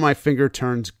skin on my finger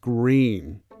turns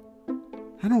green.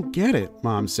 I don't get it,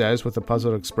 Mom says with a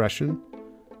puzzled expression.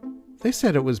 They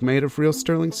said it was made of real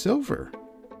sterling silver.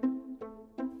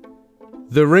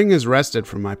 The ring is wrested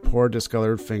from my poor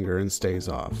discolored finger and stays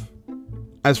off.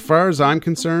 As far as I'm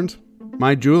concerned,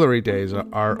 my jewelry days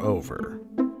are over.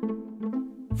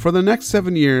 For the next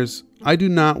 7 years, I do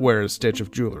not wear a stitch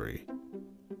of jewelry.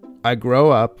 I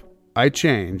grow up, I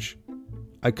change,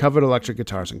 I covet electric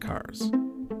guitars and cars.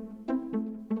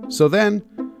 So then,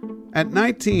 at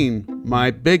 19,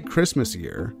 my big Christmas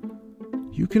year,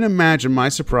 you can imagine my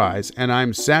surprise, and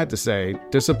I'm sad to say,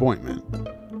 disappointment,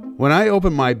 when I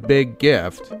open my big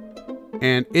gift,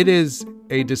 and it is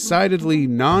a decidedly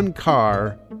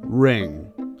non-car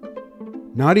ring.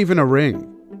 Not even a ring.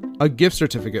 A gift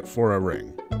certificate for a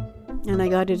ring. And I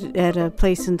got it at a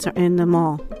place in the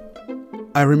mall.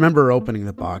 I remember opening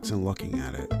the box and looking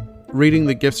at it, reading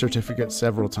the gift certificate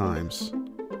several times.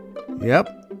 Yep,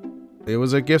 it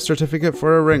was a gift certificate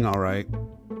for a ring, all right.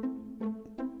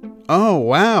 Oh,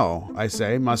 wow, I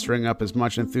say, mustering up as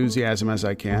much enthusiasm as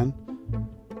I can.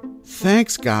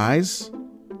 Thanks, guys.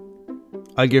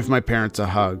 I give my parents a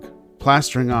hug,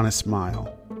 plastering on a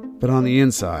smile, but on the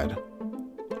inside,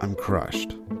 I'm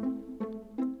crushed.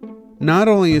 Not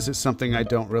only is it something I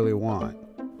don't really want,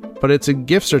 but it's a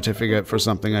gift certificate for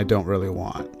something I don't really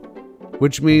want,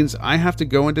 which means I have to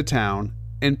go into town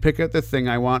and pick out the thing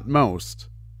I want most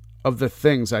of the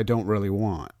things I don't really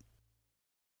want.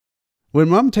 When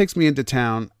Mom takes me into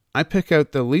town, I pick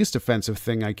out the least offensive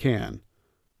thing I can.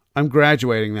 I'm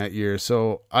graduating that year,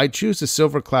 so I choose a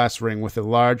silver class ring with a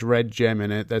large red gem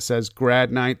in it that says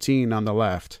Grad 19 on the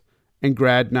left and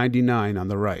Grad 99 on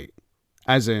the right,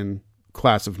 as in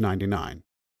Class of 99.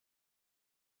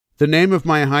 The name of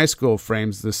my high school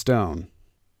frames the stone,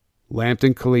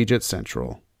 Lambton Collegiate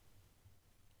Central.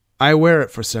 I wear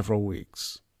it for several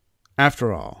weeks.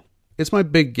 After all, it's my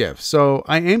big gift, so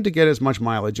I aim to get as much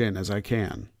mileage in as I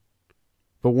can.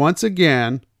 But once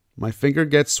again, my finger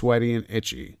gets sweaty and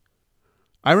itchy.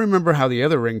 I remember how the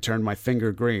other ring turned my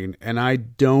finger green, and I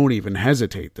don't even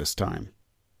hesitate this time.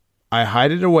 I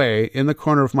hide it away in the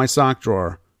corner of my sock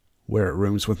drawer, where it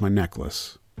rooms with my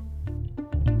necklace.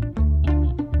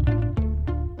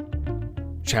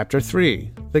 Chapter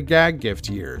 3. The Gag Gift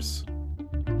Years.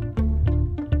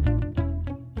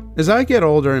 As I get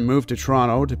older and move to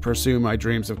Toronto to pursue my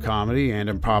dreams of comedy and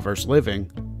impoverished living,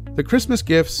 the Christmas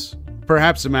gifts,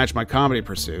 perhaps to match my comedy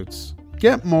pursuits,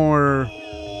 get more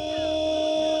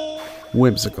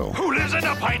whimsical. Who lives in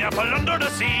a pineapple under the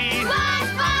sea?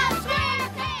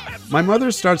 My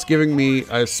mother starts giving me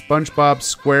a SpongeBob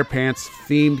SquarePants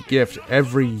themed gift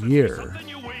every year.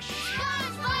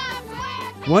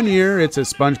 One year, it's a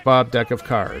SpongeBob deck of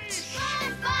cards.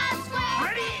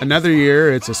 Another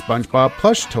year, it's a SpongeBob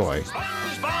plush toy.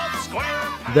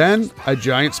 Then, a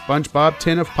giant SpongeBob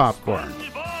tin of popcorn.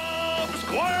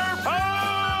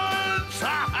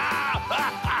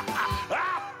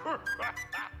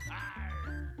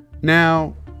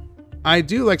 Now, I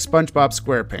do like SpongeBob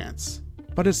SquarePants,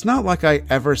 but it's not like I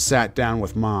ever sat down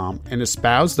with Mom and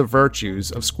espoused the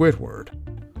virtues of Squidward,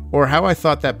 or how I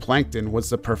thought that Plankton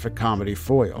was the perfect comedy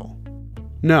foil.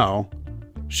 No,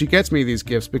 she gets me these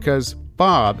gifts because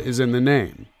Bob is in the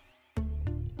name.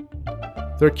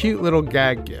 They're cute little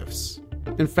gag gifts.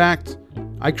 In fact,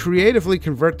 I creatively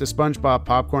convert the SpongeBob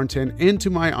popcorn tin into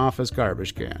my office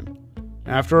garbage can.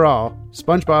 After all,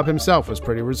 SpongeBob himself was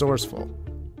pretty resourceful.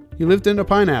 He lived in a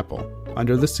pineapple,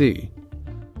 under the sea.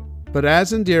 But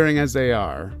as endearing as they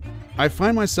are, I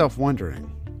find myself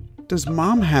wondering, does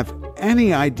Mom have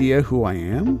any idea who I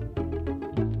am?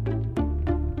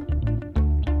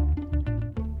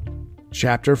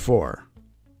 Chapter 4.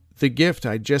 The Gift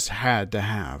I Just Had to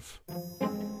Have.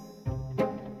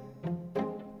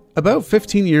 About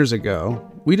 15 years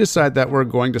ago, we decided that we're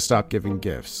going to stop giving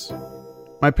gifts.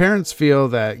 My parents feel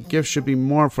that gifts should be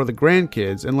more for the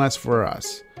grandkids and less for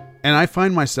us, and I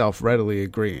find myself readily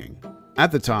agreeing.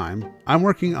 At the time, I'm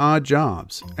working odd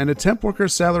jobs, and a temp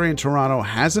worker's salary in Toronto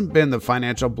hasn't been the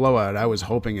financial blowout I was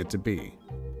hoping it to be.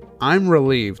 I'm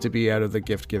relieved to be out of the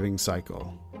gift-giving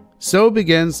cycle. So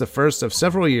begins the first of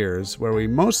several years where we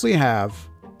mostly have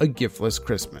a giftless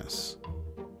Christmas.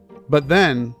 But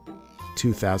then,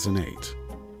 2008.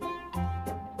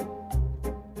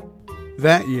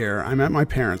 That year, I'm at my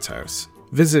parents' house,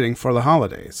 visiting for the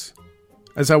holidays.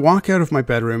 As I walk out of my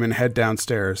bedroom and head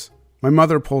downstairs, my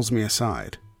mother pulls me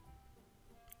aside.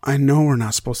 I know we're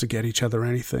not supposed to get each other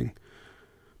anything,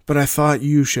 but I thought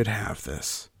you should have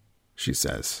this, she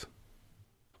says.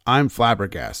 I'm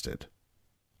flabbergasted.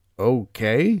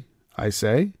 Okay, I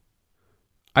say.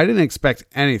 I didn't expect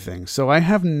anything, so I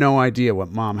have no idea what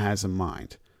Mom has in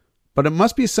mind. But it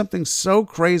must be something so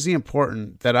crazy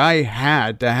important that I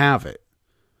had to have it.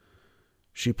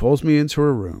 She pulls me into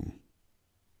her room.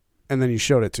 And then you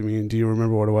showed it to me, and do you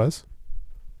remember what it was?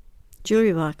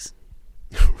 Jewelry box.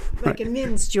 Right. Like a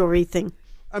men's jewelry thing.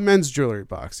 A men's jewelry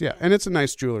box, yeah. And it's a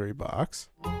nice jewelry box.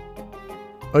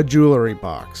 A jewelry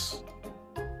box.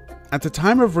 At the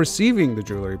time of receiving the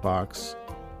jewelry box,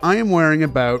 I am wearing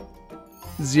about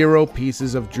 0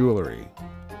 pieces of jewelry.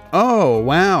 Oh,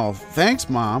 wow. Thanks,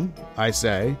 Mom, I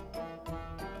say.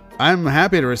 I'm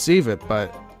happy to receive it,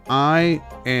 but I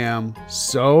am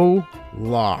so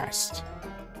lost.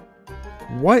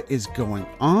 What is going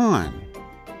on?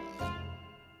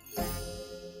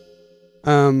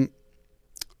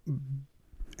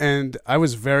 And I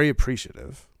was very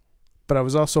appreciative, but I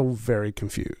was also very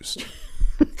confused.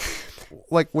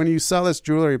 Like when you saw this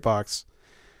jewelry box,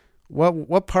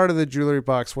 what part of the jewelry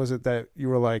box was it that you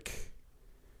were like,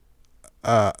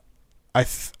 Bob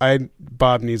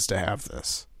needs to have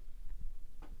this?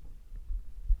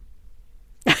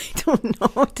 I don't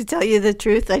know, to tell you the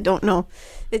truth. I don't know.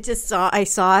 I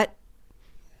saw it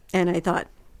and I thought,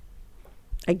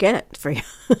 I get it for you.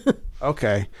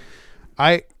 Okay.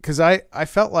 Because I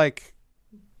felt like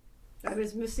I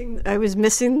was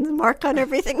missing the mark on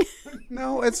everything.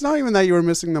 No, it's not even that you were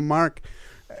missing the mark.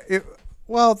 It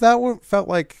felt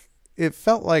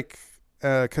like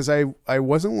because I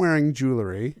wasn't wearing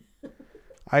jewelry.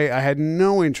 I had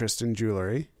no interest in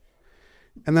jewelry.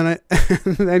 And then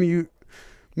then you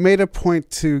made a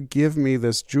point to give me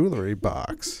this jewelry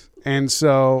box. And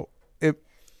so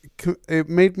it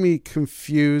made me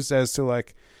confused as to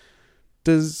like,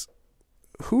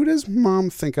 who does Mom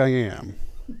think I am?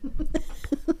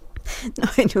 No,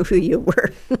 I know who you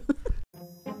were.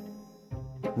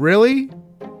 Really?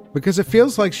 Because it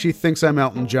feels like she thinks I'm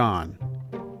Elton John.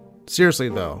 Seriously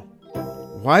though,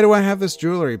 why do I have this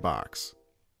jewelry box?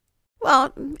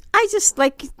 Well, I just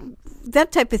like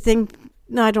that type of thing.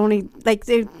 Not only like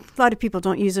a lot of people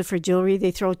don't use it for jewelry.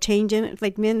 They throw change in it.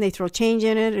 Like men, they throw change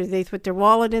in it, or they put their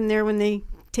wallet in there when they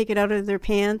take it out of their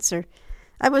pants. Or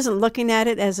I wasn't looking at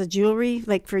it as a jewelry,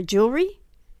 like for jewelry,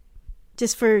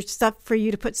 just for stuff for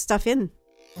you to put stuff in.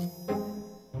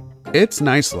 It's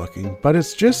nice looking, but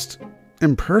it's just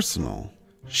impersonal.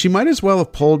 She might as well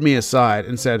have pulled me aside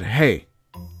and said, "Hey,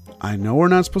 I know we're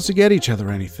not supposed to get each other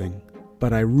anything,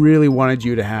 but I really wanted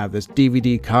you to have this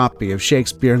DVD copy of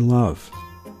Shakespeare in Love."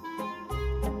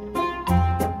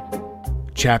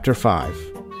 Chapter 5.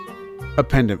 A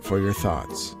Pendant for Your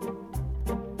Thoughts.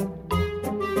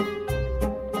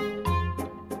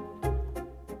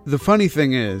 The funny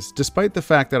thing is, despite the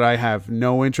fact that I have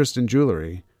no interest in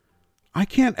jewelry, I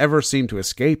can't ever seem to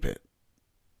escape it.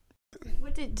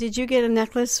 What did you get a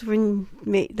necklace from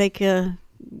when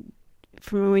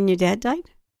your dad died?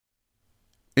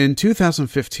 In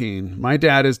 2015, my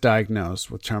dad is diagnosed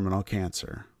with terminal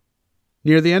cancer.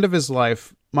 Near the end of his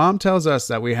life, Mom tells us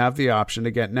that we have the option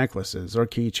to get necklaces or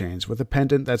keychains with a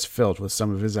pendant that's filled with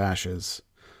some of his ashes.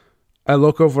 I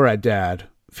look over at Dad,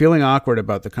 feeling awkward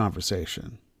about the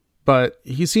conversation, but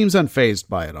he seems unfazed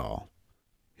by it all.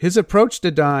 His approach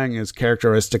to dying is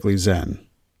characteristically zen.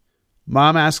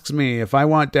 Mom asks me if I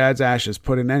want Dad's ashes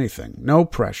put in anything, no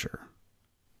pressure.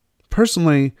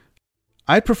 Personally,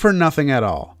 I'd prefer nothing at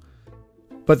all,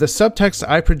 but the subtext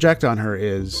I project on her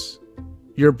is,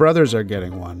 your brothers are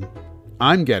getting one,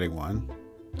 I'm getting one,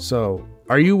 so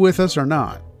Are you with us or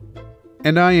not?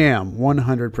 And I am,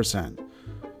 100%.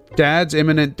 Dad's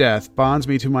imminent death bonds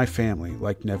me to my family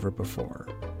like never before.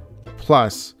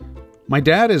 Plus, my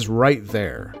dad is right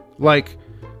there. Like,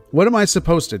 what am I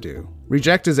supposed to do?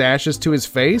 Reject his ashes to his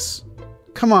face?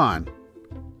 Come on.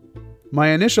 My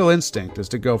initial instinct is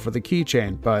to go for the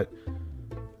keychain, but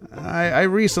I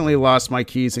recently lost my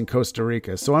keys in Costa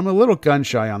Rica, so I'm a little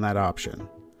gun-shy on that option.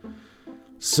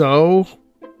 So,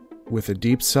 with a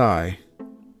deep sigh,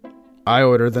 I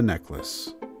order the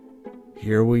necklace.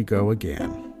 Here we go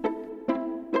again.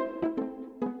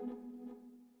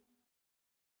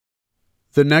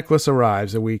 The necklace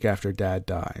arrives a week after Dad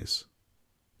dies.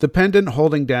 The pendant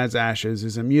holding Dad's ashes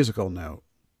is a musical note.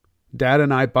 Dad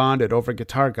and I bonded over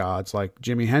guitar gods like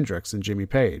Jimi Hendrix and Jimmy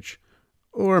Page.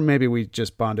 Or maybe we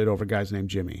just bonded over guys named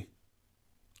Jimmy.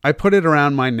 I put it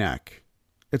around my neck.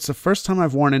 It's the first time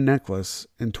I've worn a necklace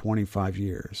in 25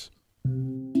 years.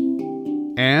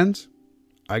 And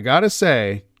I gotta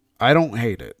say, I don't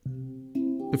hate it.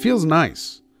 It feels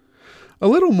nice. A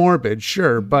little morbid,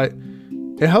 sure, but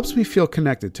it helps me feel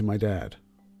connected to my dad.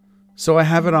 So I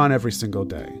have it on every single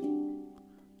day.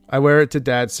 I wear it to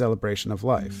Dad's celebration of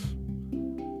life.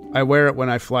 I wear it when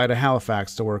I fly to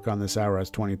Halifax to work on This Hour Has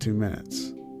 22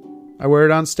 Minutes. I wear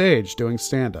it on stage doing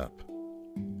stand-up.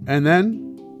 And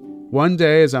then, one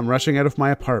day as I'm rushing out of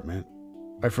my apartment,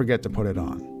 I forget to put it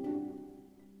on.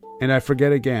 And I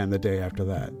forget again the day after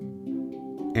that.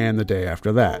 And the day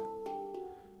after that.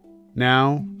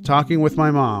 Now, talking with my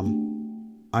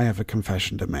mom, I have a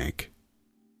confession to make.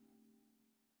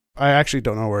 I actually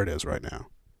don't know where it is right now.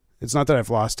 It's not that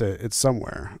I've lost it. It's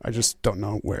somewhere. I just don't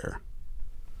know where.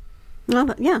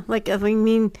 Well, yeah, like, I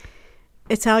mean,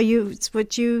 it's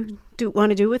what you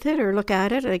want to do with it or look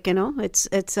at it. Like, you know, it's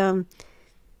none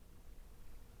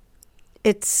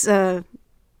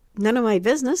of my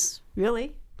business,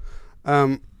 really.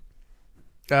 Well,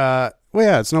 yeah,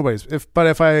 it's nobody's. If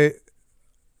I,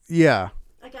 yeah.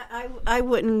 Like,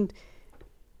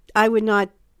 I would not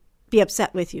be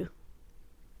upset with you.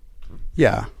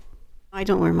 Yeah. I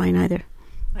don't wear mine either.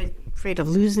 I'm afraid of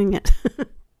losing it.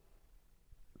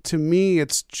 To me,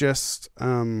 it's just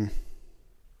a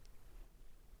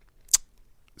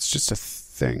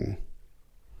thing.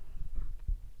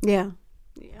 Yeah.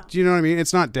 Do you know what I mean?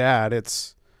 It's not Dad.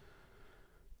 It's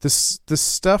the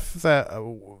stuff that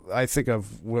I think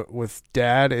of with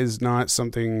Dad is not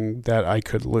something that I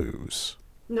could lose.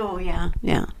 No, yeah.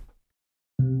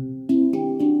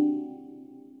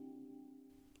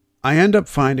 I end up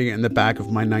finding it in the back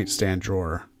of my nightstand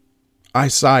drawer. I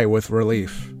sigh with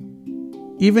relief.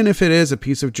 Even if it is a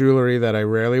piece of jewelry that I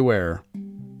rarely wear,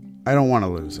 I don't want to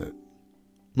lose it.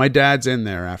 My dad's in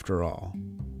there after all.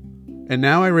 And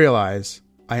now I realize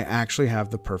I actually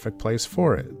have the perfect place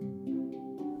for it.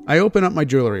 I open up my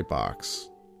jewelry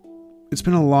box. It's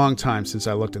been a long time since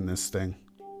I looked in this thing.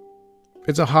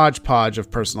 It's a hodgepodge of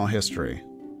personal history.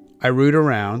 I root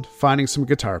around, finding some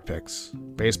guitar picks,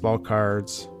 baseball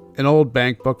cards, an old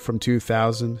bank book from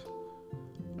 2000.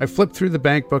 I flip through the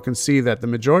bank book and see that the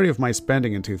majority of my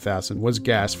spending in 2000 was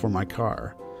gas for my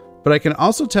car. But I can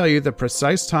also tell you the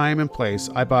precise time and place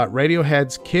I bought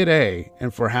Radiohead's Kid A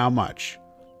and for how much.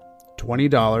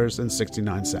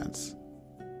 $20.69.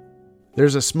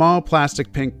 There's a small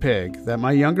plastic pink pig that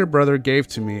my younger brother gave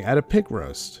to me at a pig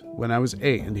roast when I was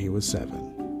 8 and he was 7.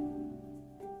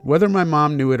 Whether my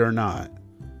mom knew it or not,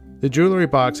 the jewelry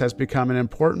box has become an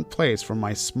important place for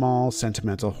my small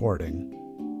sentimental hoarding.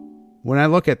 When I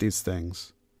look at these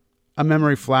things, a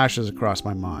memory flashes across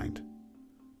my mind.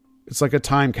 It's like a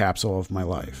time capsule of my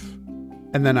life.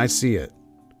 And then I see it.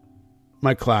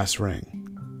 My class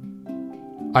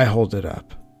ring. I hold it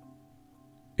up.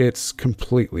 It's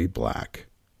completely black.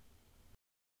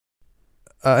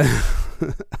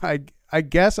 I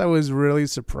guess I was really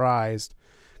surprised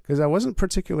because I wasn't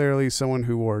particularly someone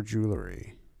who wore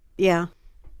jewelry. Yeah.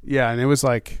 Yeah, and it was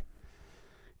like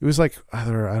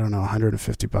either, I don't know, $150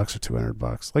 or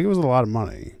 $200. Like, it was a lot of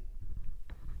money.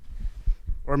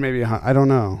 Or maybe, I don't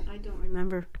know. I don't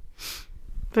remember.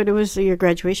 But it was your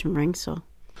graduation ring, so.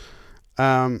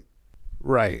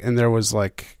 Right, and there was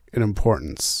like an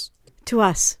importance. To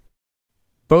us.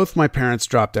 Both my parents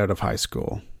dropped out of high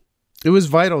school. It was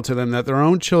vital to them that their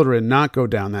own children not go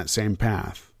down that same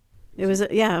path. It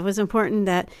was important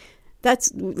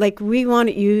that's like, we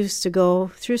wanted you to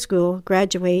go through school,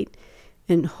 graduate,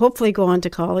 and hopefully go on to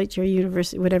college or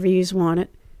university, whatever you wanted.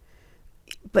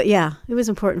 But yeah, it was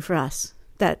important for us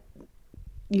that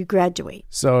you graduate.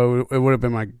 So it would have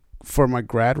been for my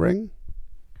grad ring?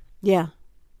 Yeah.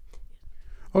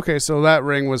 Okay, so that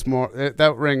ring was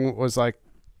like,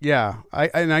 yeah.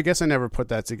 I guess I never put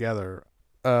that together.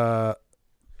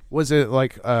 Was it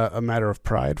like a matter of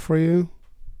pride for you?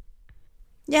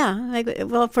 Yeah,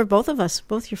 well, for both of us,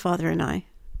 both your father and I.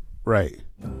 Right.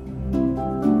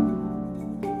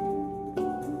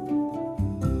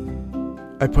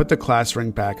 I put the class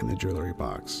ring back in the jewelry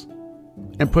box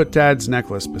and put Dad's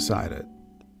necklace beside it.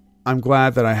 I'm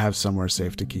glad that I have somewhere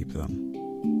safe to keep them.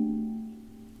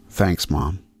 Thanks,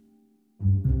 Mom.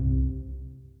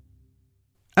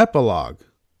 Epilogue.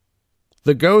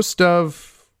 The Ghost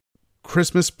of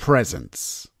Christmas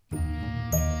Presents.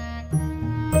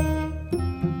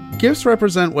 Gifts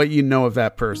represent what you know of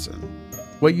that person,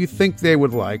 what you think they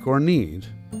would like or need.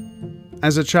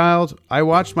 As a child, I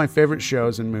watched my favorite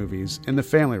shows and movies in the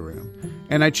family room,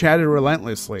 and I chatted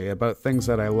relentlessly about things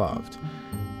that I loved,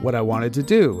 what I wanted to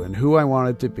do, and who I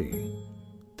wanted to be.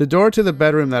 The door to the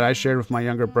bedroom that I shared with my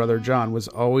younger brother John was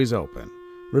always open,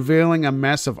 revealing a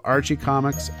mess of Archie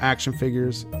comics, action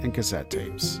figures, and cassette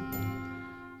tapes.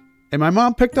 And my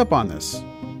mom picked up on this,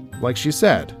 like she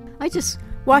said. I just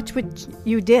watched what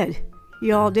you did.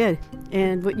 You all did.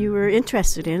 And what you were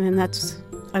interested in, and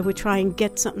I would try and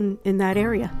get something in that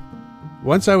area.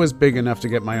 Once I was big enough to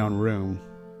get my own room,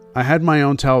 I had my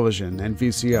own television and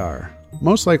VCR,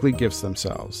 most likely gifts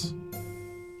themselves.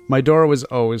 My door was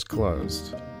always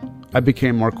closed. I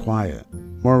became more quiet,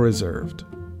 more reserved.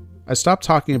 I stopped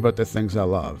talking about the things I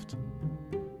loved.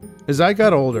 As I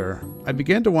got older, I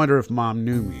began to wonder if Mom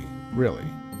knew me, really.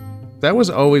 That was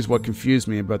always what confused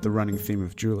me about the running theme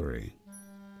of jewelry.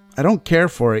 I don't care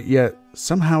for it, yet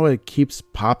somehow it keeps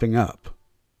popping up.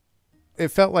 It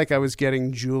felt like I was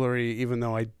getting jewelry even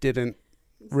though I didn't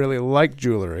really like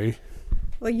jewelry.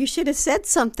 Well, you should have said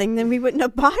something, then we wouldn't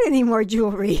have bought any more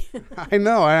jewelry. I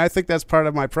know, and I think that's part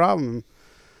of my problem.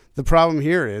 The problem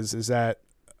here is that,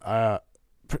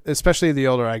 especially the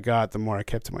older I got, the more I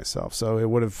kept to myself. So it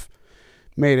would have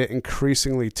made it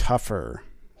increasingly tougher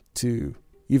to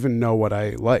even know what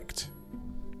I liked.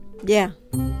 Yeah.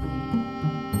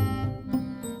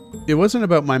 It wasn't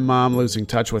about my mom losing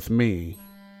touch with me.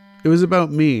 It was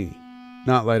about me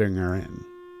not letting her in.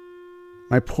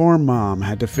 My poor mom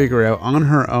had to figure out on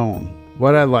her own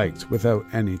what I liked without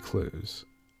any clues.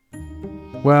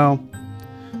 Well,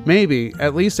 maybe,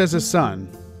 at least as a son,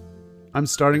 I'm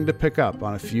starting to pick up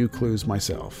on a few clues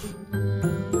myself.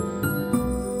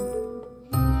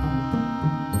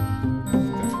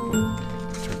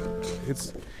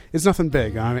 It's nothing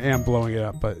big. I am blowing it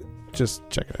up, but just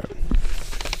check it out.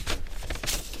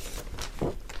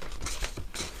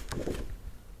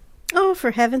 Oh,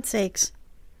 for heaven's sakes.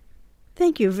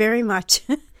 Thank you very much.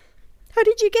 How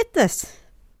did you get this?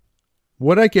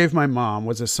 What I gave my mom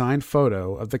was a signed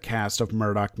photo of the cast of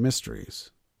Murdoch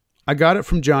Mysteries. I got it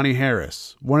from Johnny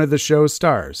Harris, one of the show's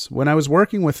stars, when I was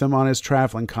working with him on his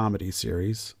traveling comedy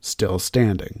series, Still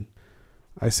Standing.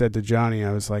 I said to Johnny,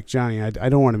 I was like, Johnny, I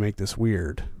don't want to make this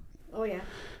weird. Oh, yeah.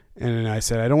 And I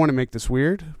said, I don't want to make this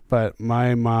weird, but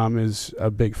my mom is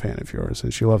a big fan of yours,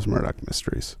 and she loves Murdoch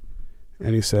Mysteries.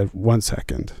 And he said, 1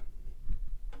 second.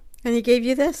 And he gave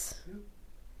you this?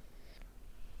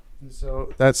 And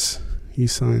so he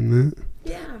signed that.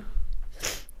 Yeah.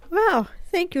 Wow,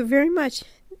 thank you very much.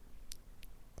 It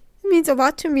means a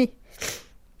lot to me.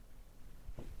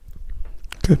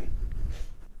 Good.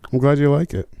 I'm glad you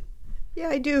like it. Yeah,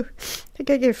 I do. I think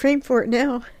I get a frame for it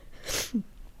now.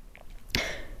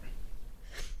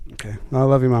 Okay. I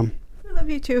love you, Mom. I love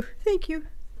you too. Thank you.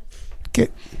 Okay.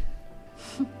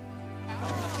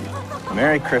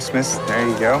 Merry Christmas. There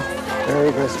you go.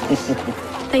 Merry Christmas.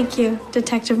 Thank you,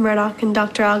 Detective Murdoch and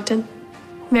Dr. Ogden.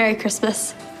 Merry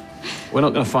Christmas. We're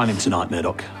not going to find him tonight,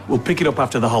 Murdoch. We'll pick it up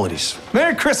after the holidays.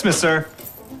 Merry Christmas, sir.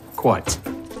 Quite.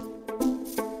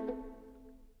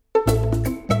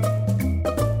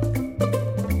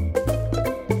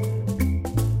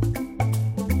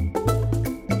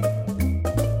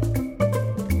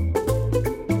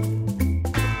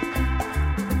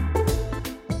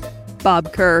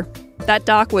 Bob Kerr. That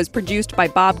doc was produced by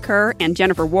Bob Kerr and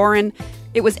Jennifer Warren.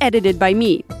 It was edited by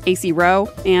me, AC Rowe,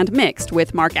 and mixed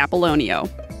with Mark Apollonio.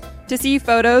 To see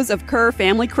photos of Kerr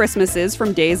family Christmases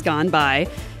from days gone by,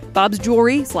 Bob's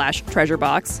jewelry/treasure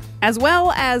box, as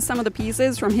well as some of the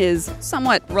pieces from his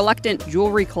somewhat reluctant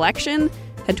jewelry collection,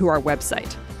 head to our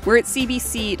website. We're at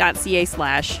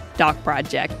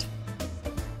cbc.ca/docproject.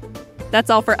 That's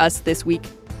all for us this week.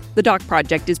 The Doc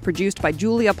Project is produced by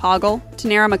Julia Poggle,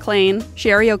 Tanara McLean,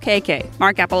 Sherry Okeke,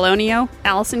 Mark Apollonio,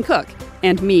 Allison Cook,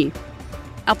 and me.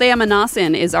 Althea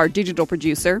Manasin is our digital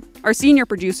producer. Our senior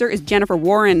producer is Jennifer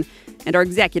Warren, and our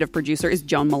executive producer is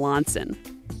Joan Melanson.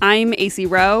 I'm AC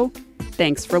Rowe.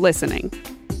 Thanks for listening.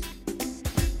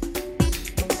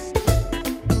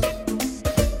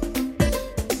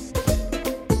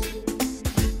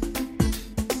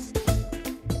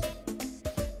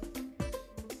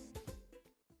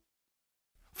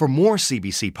 For more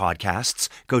CBC podcasts,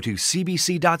 go to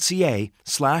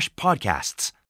cbc.ca/podcasts.